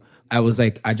Zapo. I was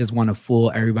like, I just want to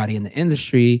fool everybody in the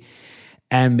industry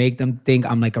and make them think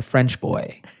I'm like a French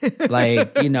boy.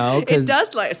 Like, you know. It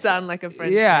does sound like a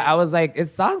French boy. I was like,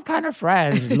 it sounds kind of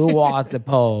French. Luar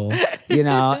Zapo, you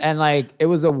know. And like, it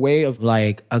was a way of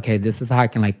like, okay, this is how I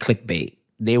can like clickbait.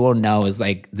 They will know it's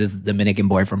like this Dominican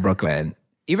boy from Brooklyn.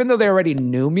 Even though they already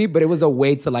knew me, but it was a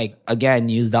way to like, again,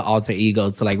 use the alter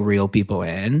ego to like reel people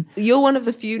in. You're one of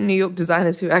the few New York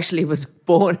designers who actually was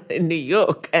born in New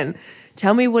York. And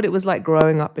tell me what it was like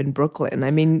growing up in Brooklyn.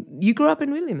 I mean, you grew up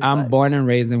in Williamsburg. I'm born and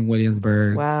raised in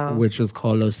Williamsburg, wow. Which was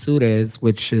called Los Sures,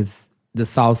 which is the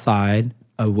south side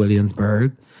of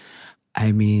Williamsburg.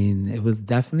 I mean, it was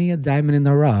definitely a diamond in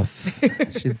the rough.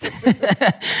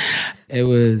 It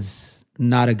was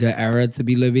not a good era to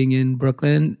be living in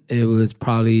Brooklyn. It was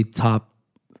probably top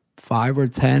 5 or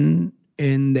 10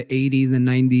 in the 80s and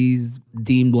 90s,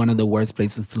 deemed one of the worst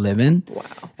places to live in. Wow.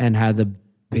 And had the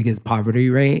biggest poverty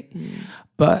rate.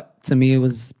 But to me, it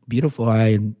was beautiful.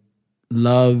 I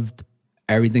loved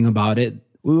everything about it.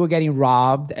 We were getting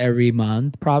robbed every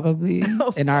month, probably.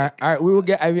 And I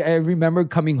remember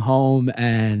coming home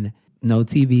and no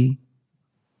TV.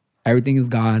 Everything is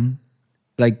gone.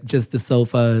 Like just the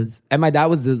sofas. And my dad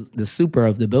was the super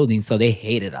of the building, so they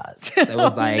hated us. It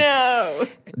was like, no.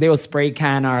 They would spray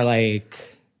can our like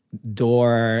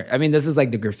door. I mean, this is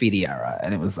like the graffiti era.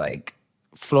 And it was like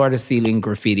floor to ceiling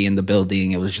graffiti in the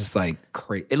building. It was just like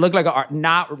crazy. It looked like an art.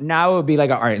 Now it would be like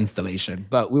an art installation.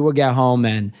 But we would get home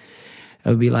and it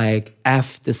would be like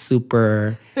F the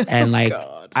super. And like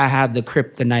I had the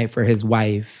kryptonite for his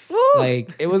wife. Woo!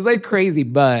 Like it was like crazy.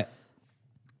 But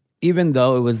even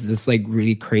though it was this like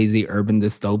really crazy urban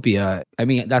dystopia, I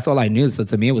mean, that's all I knew. So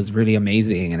to me, it was really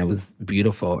amazing and it was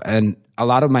beautiful. And a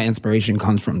lot of my inspiration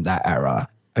comes from that era.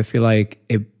 I feel like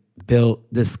it built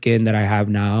the skin that I have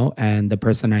now and the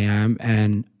person I am.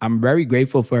 And I'm very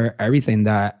grateful for everything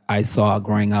that I saw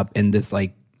growing up in this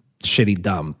like shitty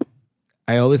dump.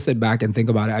 I always sit back and think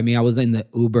about it. I mean, I was in the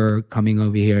Uber coming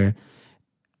over here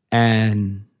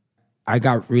and I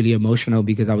got really emotional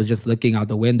because I was just looking out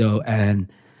the window and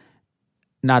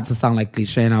not to sound like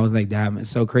cliche, and I was like, damn,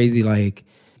 it's so crazy. Like,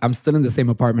 I'm still in the same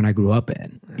apartment I grew up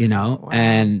in, you know? Wow.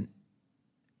 And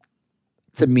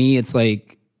to me, it's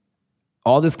like,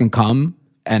 all this can come,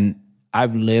 and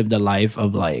I've lived a life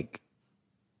of like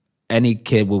any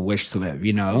kid would wish to live,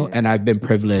 you know? Yeah. And I've been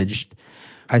privileged.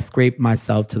 I scraped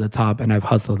myself to the top, and I've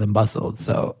hustled and bustled.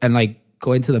 So, and like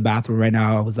going to the bathroom right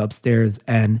now, I was upstairs,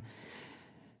 and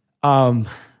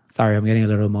sorry, I'm getting a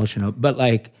little emotional, but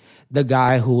like, the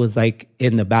guy who was like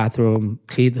in the bathroom,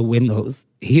 cleaned the windows,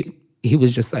 he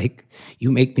was just like,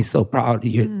 you make me so proud.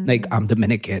 You're like, I'm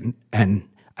Dominican and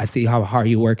I see how hard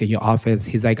you work in your office.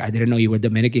 He's like, I didn't know you were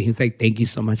Dominican. He's like, thank you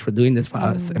so much for doing this for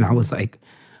us. And I was like,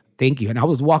 thank you. And I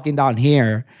was walking down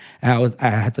here and I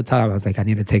had to tell him, I was like, I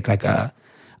need to take like a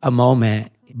moment.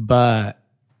 But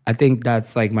I think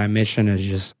that's like my mission is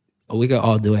just, we could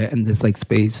all do it in this like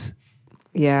space.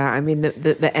 Yeah, I mean,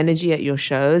 the energy at your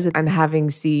shows and having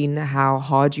seen how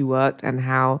hard you worked and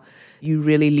how you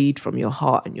really lead from your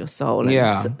heart and your soul.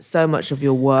 And so much of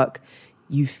your work,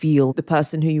 you feel the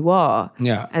person who you are.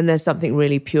 Yeah. And there's something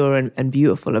really pure and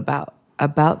beautiful about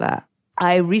that.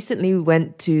 I recently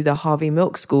went to the Harvey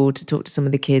Milk School to talk to some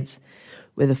of the kids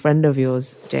with a friend of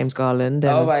yours, James Garland.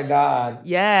 And, oh my God.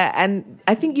 Yeah, and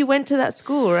I think you went to that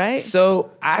school, right?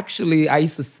 So actually, I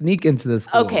used to sneak into the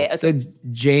school. Okay. So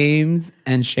James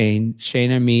and Shane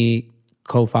and me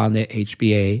co-founded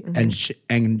HBA,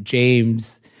 and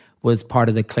James was part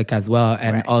of the clique as well,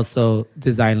 and also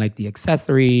designed like the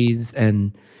accessories,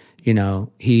 and you know,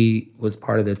 he was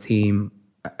part of the team.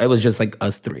 It was just like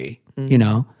us three, you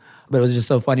know. But it was just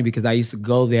so funny because I used to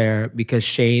go there because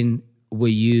Shane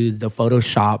would use the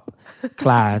Photoshop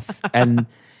class and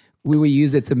we would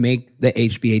use it to make the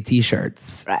HBA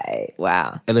t-shirts. Right.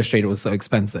 Wow. Illustrator was so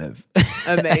expensive.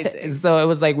 Amazing. So it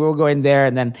was like we were going there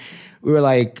and then we were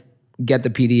like, get the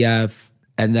PDF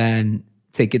and then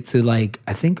take it to like,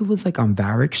 I think it was like on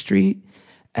Varick Street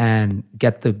and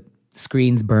get the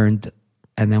screens burned.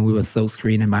 And then we would silk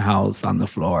screen in my house on the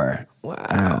floor.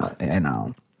 Wow. You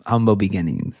know. Humble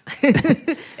beginnings.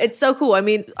 It's so cool. I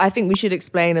mean, I think we should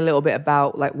explain a little bit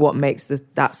about like what makes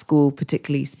that school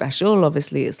particularly special.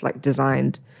 Obviously, it's like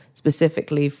designed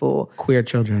specifically for queer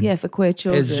children. Yeah, for queer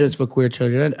children. It's just for queer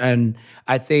children. And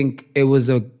I think it was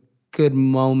a good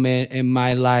moment in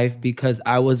my life because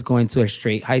I was going to a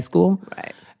straight high school.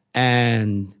 Right.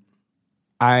 And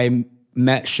I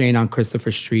met Shane on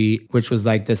Christopher Street, which was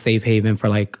like the safe haven for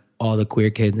like all the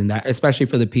queer kids and that, especially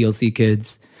for the POC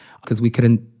kids, because we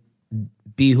couldn't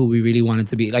be who we really wanted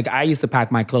to be. Like I used to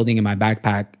pack my clothing in my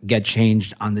backpack, get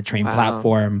changed on the train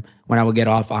platform when I would get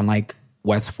off on like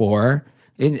West 4.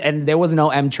 And there was no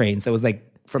M train. So it was like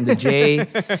from the J,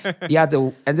 you had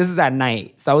to, and this is at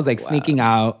night. So I was like sneaking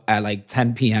out at like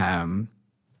 10 p.m.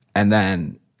 and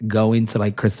then going to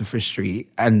like Christopher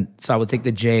Street. And so I would take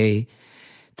the J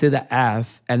to the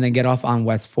F and then get off on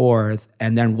West 4th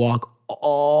and then walk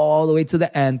all the way to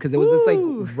the end because there was this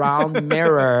like round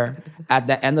mirror at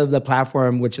the end of the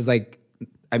platform, which is like,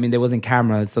 I mean, there wasn't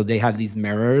cameras, so they had these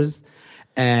mirrors.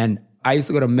 And I used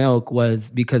to go to Milk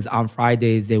was because on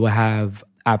Fridays they would have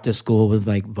after school was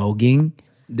like voguing.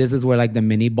 This is where like the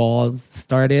mini balls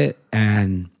started,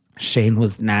 and Shane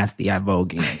was nasty at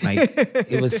voguing. Like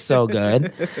it was so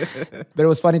good. But it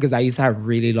was funny because I used to have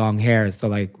really long hair. So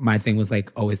like my thing was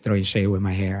like always throwing shade with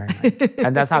my hair. Like,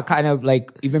 and that's how kind of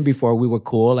like, even before we were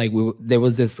cool, like there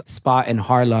was this spot in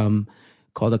Harlem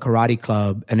called the Karate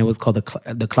Club, and it was called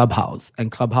the Clubhouse.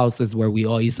 And Clubhouse is where we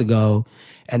all used to go.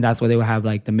 And that's where they would have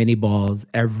like the mini balls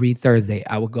every Thursday.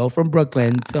 I would go from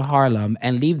Brooklyn to Harlem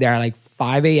and leave there at like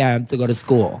 5 a.m. to go to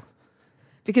school.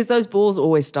 Because those balls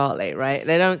always start late, right?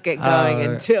 They don't get going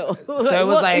until. So it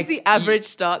was what is the average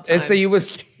start time? And so you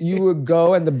would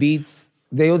go and the beats,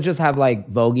 they would just have like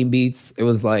voguing beats. It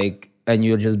was like, and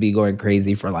you'll just be going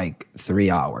crazy for like 3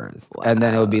 hours. Wow. And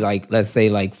then it would be like, let's say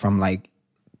like from like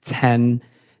 10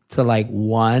 to like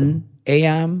 1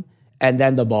 a.m. And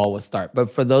then the ball would start. But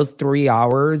for those 3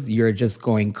 hours, you're just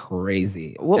going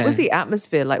crazy. What was the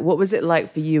atmosphere like? What was it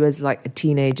like for you as like a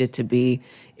teenager to be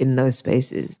in those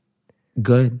spaces?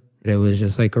 Good. It was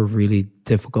just like a really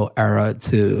difficult era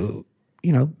to,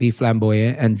 you know, be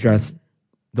flamboyant and dress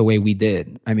the way we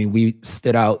did. I mean, we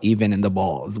stood out even in the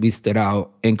balls. We stood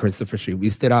out in Christopher Street. We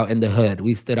stood out in the hood.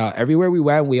 We stood out everywhere we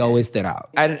went. We always stood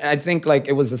out. And I think like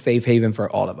it was a safe haven for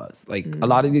all of us. Like a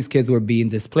lot of these kids were being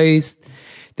displaced.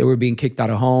 They were being kicked out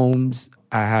of homes.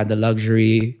 I had the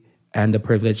luxury and the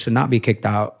privilege to not be kicked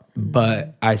out,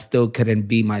 but I still couldn't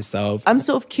be myself. I'm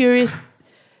sort of curious.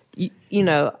 You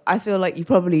know, I feel like you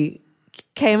probably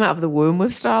came out of the womb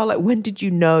with style. Like, when did you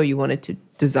know you wanted to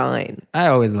design? I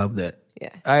always loved it. Yeah.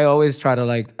 I always try to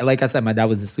like I said, my dad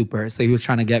was a super. So he was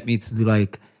trying to get me to do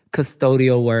like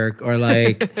custodial work or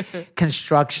like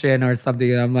construction or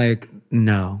something. And I'm like,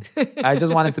 no. I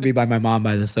just wanted to be by my mom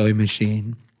by the sewing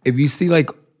machine. If you see like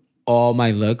all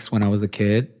my looks when I was a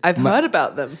kid. I've heard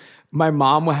about them. My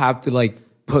mom would have to like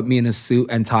put me in a suit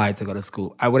and tie to go to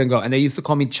school. I wouldn't go. And they used to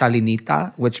call me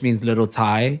Chalinita, which means little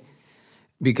tie,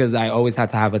 because I always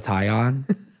had to have a tie on.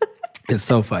 It's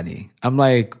so funny. I'm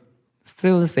like,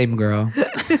 still the same girl.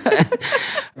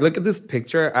 Look at this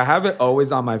picture. I have it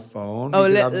always on my phone. Oh,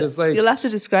 I'm just like, you'll have to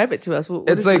describe it to us. What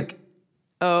it's like,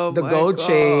 Oh, the my gold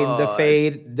chain, the God.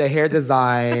 fade, the hair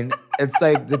design. It's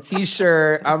like the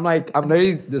t-shirt. I'm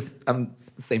the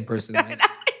same person.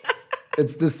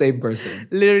 It's the same person.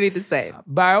 Literally the same.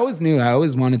 But I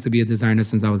always wanted to be a designer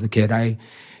since I was a kid.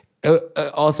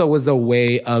 It also was a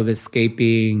way of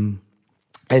escaping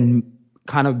and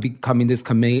kind of becoming this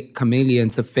chameleon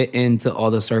to fit into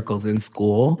all the circles in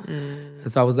school.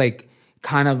 So I was like,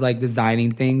 kind of like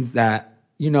designing things that,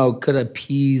 could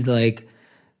appease like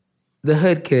the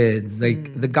hood kids,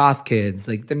 like the goth kids,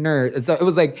 like the nerds. So it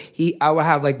was like I would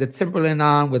have like the Timberland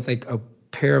on with like a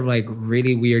pair of like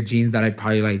really weird jeans that I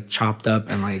probably like chopped up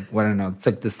and like, I don't know,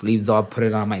 took the sleeves off, put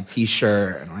it on my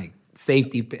t-shirt and like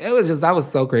safety. That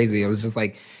was so crazy. It was just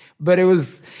like, but it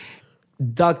was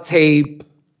duct tape.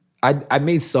 I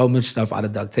made so much stuff out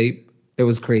of duct tape. It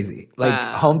was crazy. Like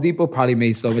Home Depot probably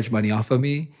made so much money off of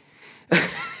me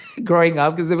growing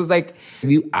up because it was like, if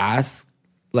you ask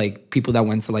like people that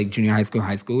went to like junior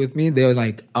high school with me, they were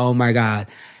like, oh my God.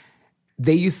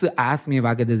 They used to ask me if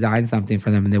I could design something for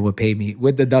them and they would pay me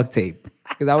with the duct tape.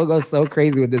 Because I would go so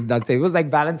crazy with this duct tape. It was like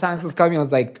Valentine's was coming. It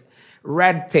was like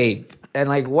red tape and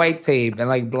like white tape and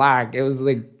like black. It was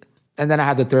like, and then I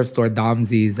had the thrift store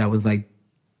Domsies that was like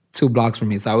 2 blocks from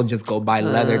me. So I would just go buy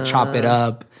leather, chop it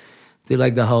up, do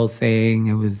like the whole thing.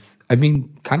 It was,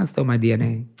 kind of still my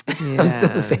DNA. I'm still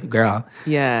the same girl.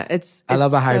 Yeah, I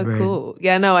love a hybrid. So cool.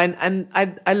 Yeah, no, and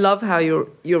I love how your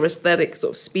aesthetic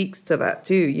sort of speaks to that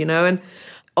too, and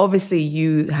obviously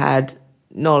you had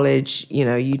knowledge,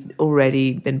 you'd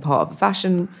already been part of a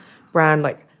fashion brand.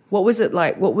 Like, what was it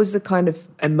like? What was the kind of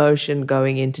emotion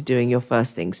going into doing your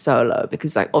first thing solo?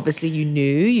 Because like obviously you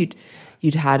knew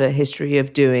you'd had a history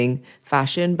of doing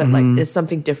fashion, but like there's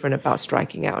something different about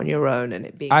striking out on your own and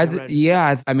it being your own.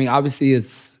 Yeah, obviously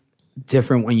it's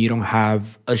different when you don't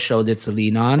have a shoulder to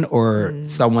lean on or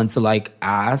someone to like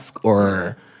ask,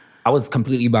 or I was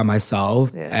completely by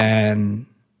myself. And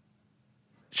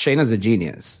Shayna's a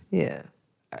genius. Yeah.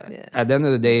 At the end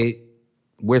of the day,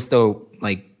 we're still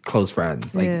like close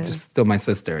friends, like just still my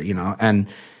sister, and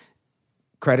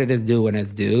credit is due when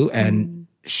it's due. And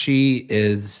she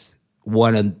is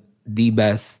one of the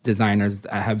best designers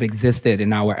that have existed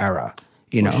in our era,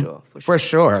 For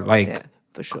sure. Like,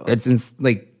 for sure. It's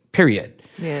like, period.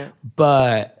 Yeah.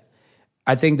 But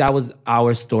I think that was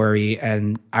our story,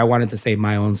 and I wanted to say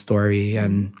my own story.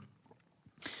 And,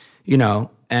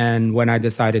 and when I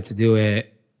decided to do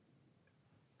it,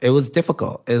 it was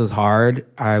difficult. It was hard.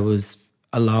 I was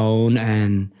alone,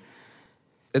 and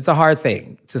it's a hard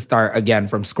thing to start again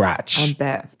from scratch. I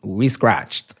bet. We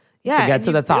scratched to get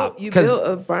to the top. You built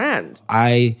a brand.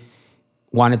 I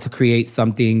wanted to create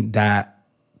something that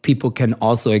people can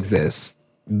also exist,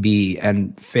 be,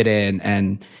 and fit in,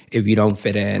 and if you don't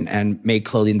fit in, and make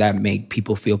clothing that make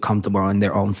people feel comfortable in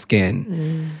their own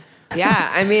skin.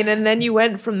 Yeah, and then you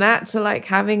went from that to like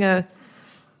having a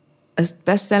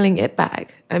best-selling it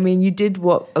bag. You did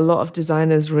what a lot of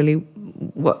designers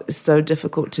what is so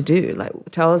difficult to do. Like,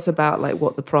 tell us about like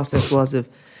what the process was of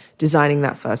designing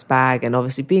that first bag, and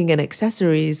obviously being an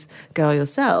accessories girl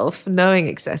yourself, knowing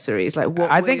accessories. Like,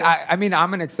 what?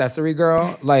 I'm an accessory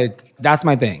girl. Like, that's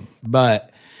my thing.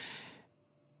 But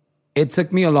it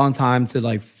took me a long time to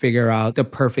like figure out the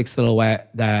perfect silhouette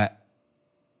that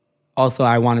also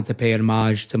I wanted to pay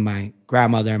homage to my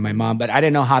grandmother and my mom, but I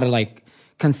didn't know how to like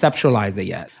conceptualize it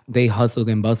yet. They hustled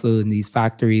and bustled in these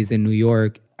factories in New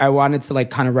York. I wanted to like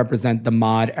kind of represent the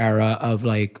mod era of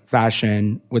like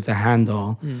fashion with the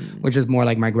handle, which is more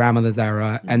like my grandmother's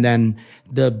era. And then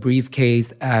the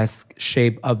briefcase-esque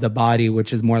shape of the body,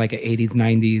 which is more like an 80s,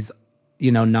 90s,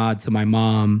 nod to my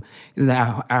mom.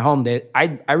 At home,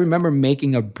 I remember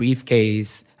making a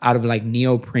briefcase out of like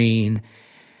neoprene.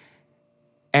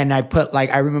 And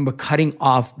I remember cutting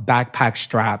off backpack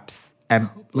straps and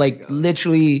like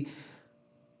literally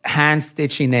hand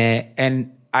stitching it.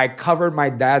 And I covered my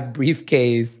dad's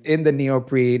briefcase in the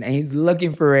neoprene, and he's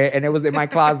looking for it, and it was in my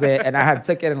closet, and I had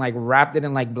took it and like wrapped it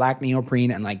in like black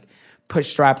neoprene and like put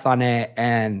straps on it.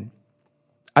 And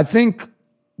I think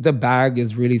the bag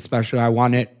is really special. I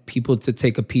wanted people to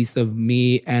take a piece of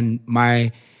me and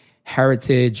my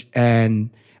heritage, and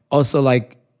also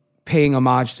like paying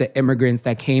homage to immigrants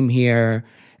that came here.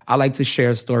 I like to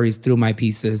share stories through my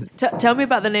pieces. Tell me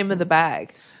about the name of the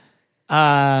bag.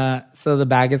 So the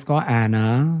bag is called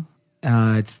Anna.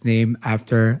 It's named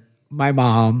after my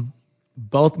mom,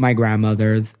 both my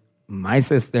grandmothers, my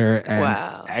sister,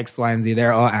 and X, Y, and Z.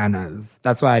 They're all Annas.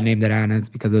 That's why I named it Anna's,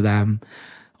 because of them.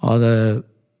 All the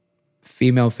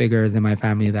female figures in my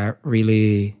family that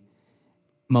really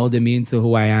molded me into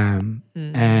who I am.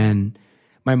 And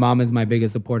my mom is my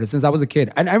biggest supporter since I was a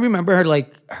kid. And I remember her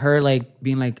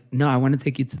being like, no, I want to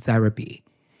take you to therapy.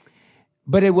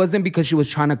 But it wasn't because she was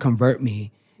trying to convert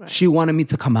me. Right. She wanted me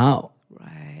to come out.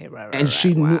 And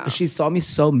she knew, she saw me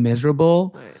so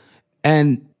miserable. Right.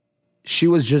 And she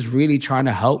was just really trying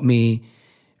to help me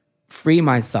free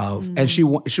myself. And she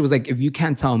was like, if you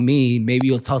can't tell me, maybe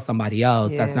you'll tell somebody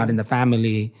else that's not in the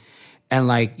family. And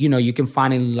like, you know, you can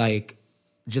finally like,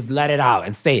 just let it out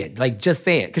and say it. Like, just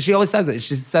say it. Because she always says it.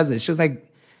 She says it. She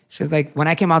was like, when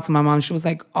I came out to my mom, she was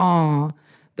like, oh,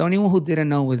 the only one who didn't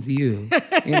know was you,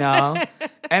 you know?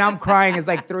 And I'm crying. It's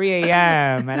like 3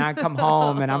 a.m. And I come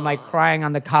home and I'm like crying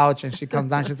on the couch. And she comes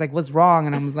down. She's like, what's wrong?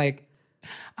 And I was like,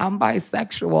 I'm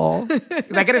bisexual.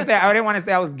 Because I didn't want to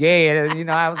say I was gay. And, you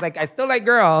know, I was like, I still like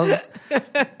girls.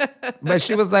 But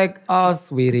she was like, oh,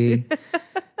 sweetie,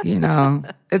 you know,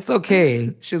 it's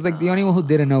okay. She was like, the only one who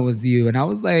didn't know was you. And I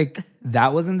was like,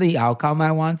 that wasn't the outcome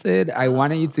I wanted. I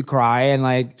wanted you to cry. And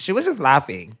like, she was just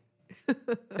laughing.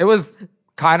 It was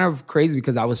kind of crazy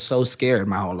because I was so scared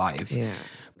my whole life. Yeah.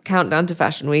 Countdown to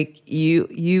Fashion Week.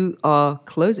 You are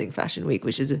closing Fashion Week,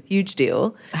 which is a huge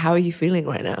deal. How are you feeling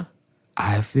right now?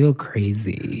 I feel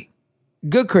crazy.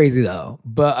 Good crazy though.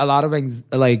 But a lot of I'm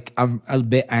a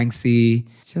bit angsty,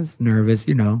 just nervous,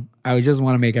 you know. I just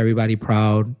want to make everybody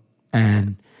proud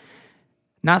and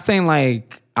not saying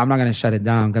like I'm not going to shut it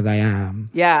down because I am.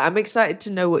 Yeah, I'm excited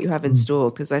to know what you have in store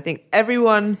because I think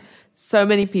everyone, so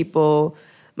many people,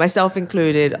 myself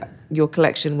included, your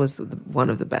collection was one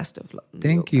of the best of.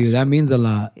 Thank you. That means a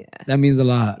lot. Yeah. That means a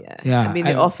lot. Yeah. I mean,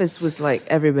 the office was like,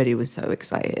 everybody was so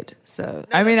excited. So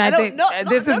I mean, I think no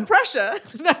pressure.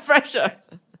 No pressure.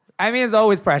 I mean, it's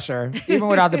always pressure, even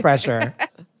without the pressure.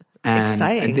 And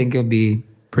exciting. I think it'll be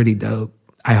pretty dope.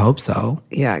 I hope so.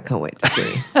 Yeah, I can't wait to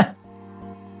see.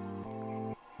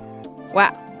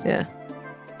 Wow. Yeah.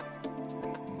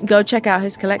 Go check out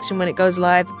his collection when it goes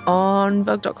live on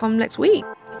Vogue.com next week.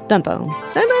 Dun dun.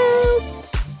 Dun dun.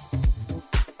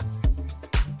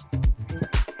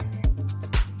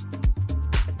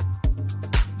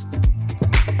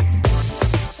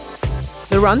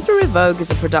 The Run Through with Vogue is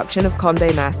a production of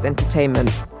Condé Nast Entertainment.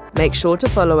 Make sure to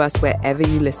follow us wherever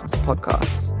you listen to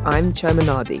podcasts. I'm Choma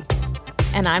Nadi.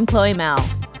 And I'm Chloe Mel.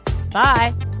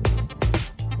 Bye.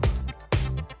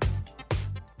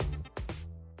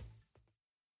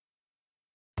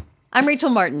 I'm Rachel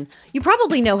Martin. You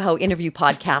probably know how interview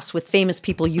podcasts with famous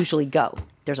people usually go.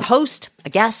 There's a host, a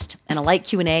guest, and a light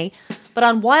Q&A. But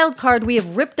on Wildcard, we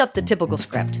have ripped up the typical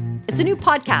script. It's a new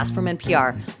podcast from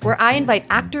NPR where I invite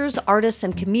actors, artists,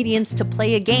 and comedians to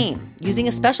play a game using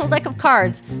a special deck of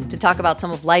cards to talk about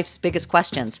some of life's biggest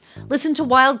questions. Listen to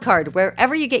Wildcard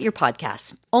wherever you get your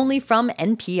podcasts, only from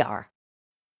NPR.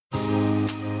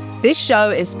 This show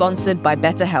is sponsored by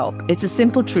BetterHelp. It's a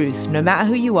simple truth. No matter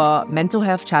who you are, mental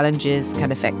health challenges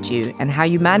can affect you, and how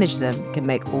you manage them can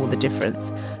make all the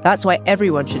difference. That's why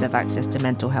everyone should have access to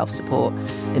mental health support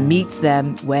that meets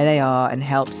them where they are and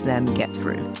helps them get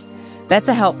through.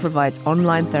 BetterHelp provides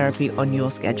online therapy on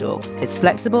your schedule. It's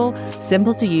flexible,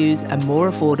 simple to use, and more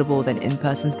affordable than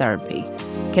in-person therapy.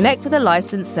 Connect with a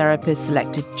licensed therapist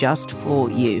selected just for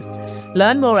you.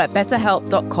 Learn more at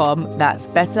betterhelp.com. That's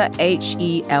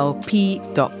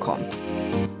betterhelp.com.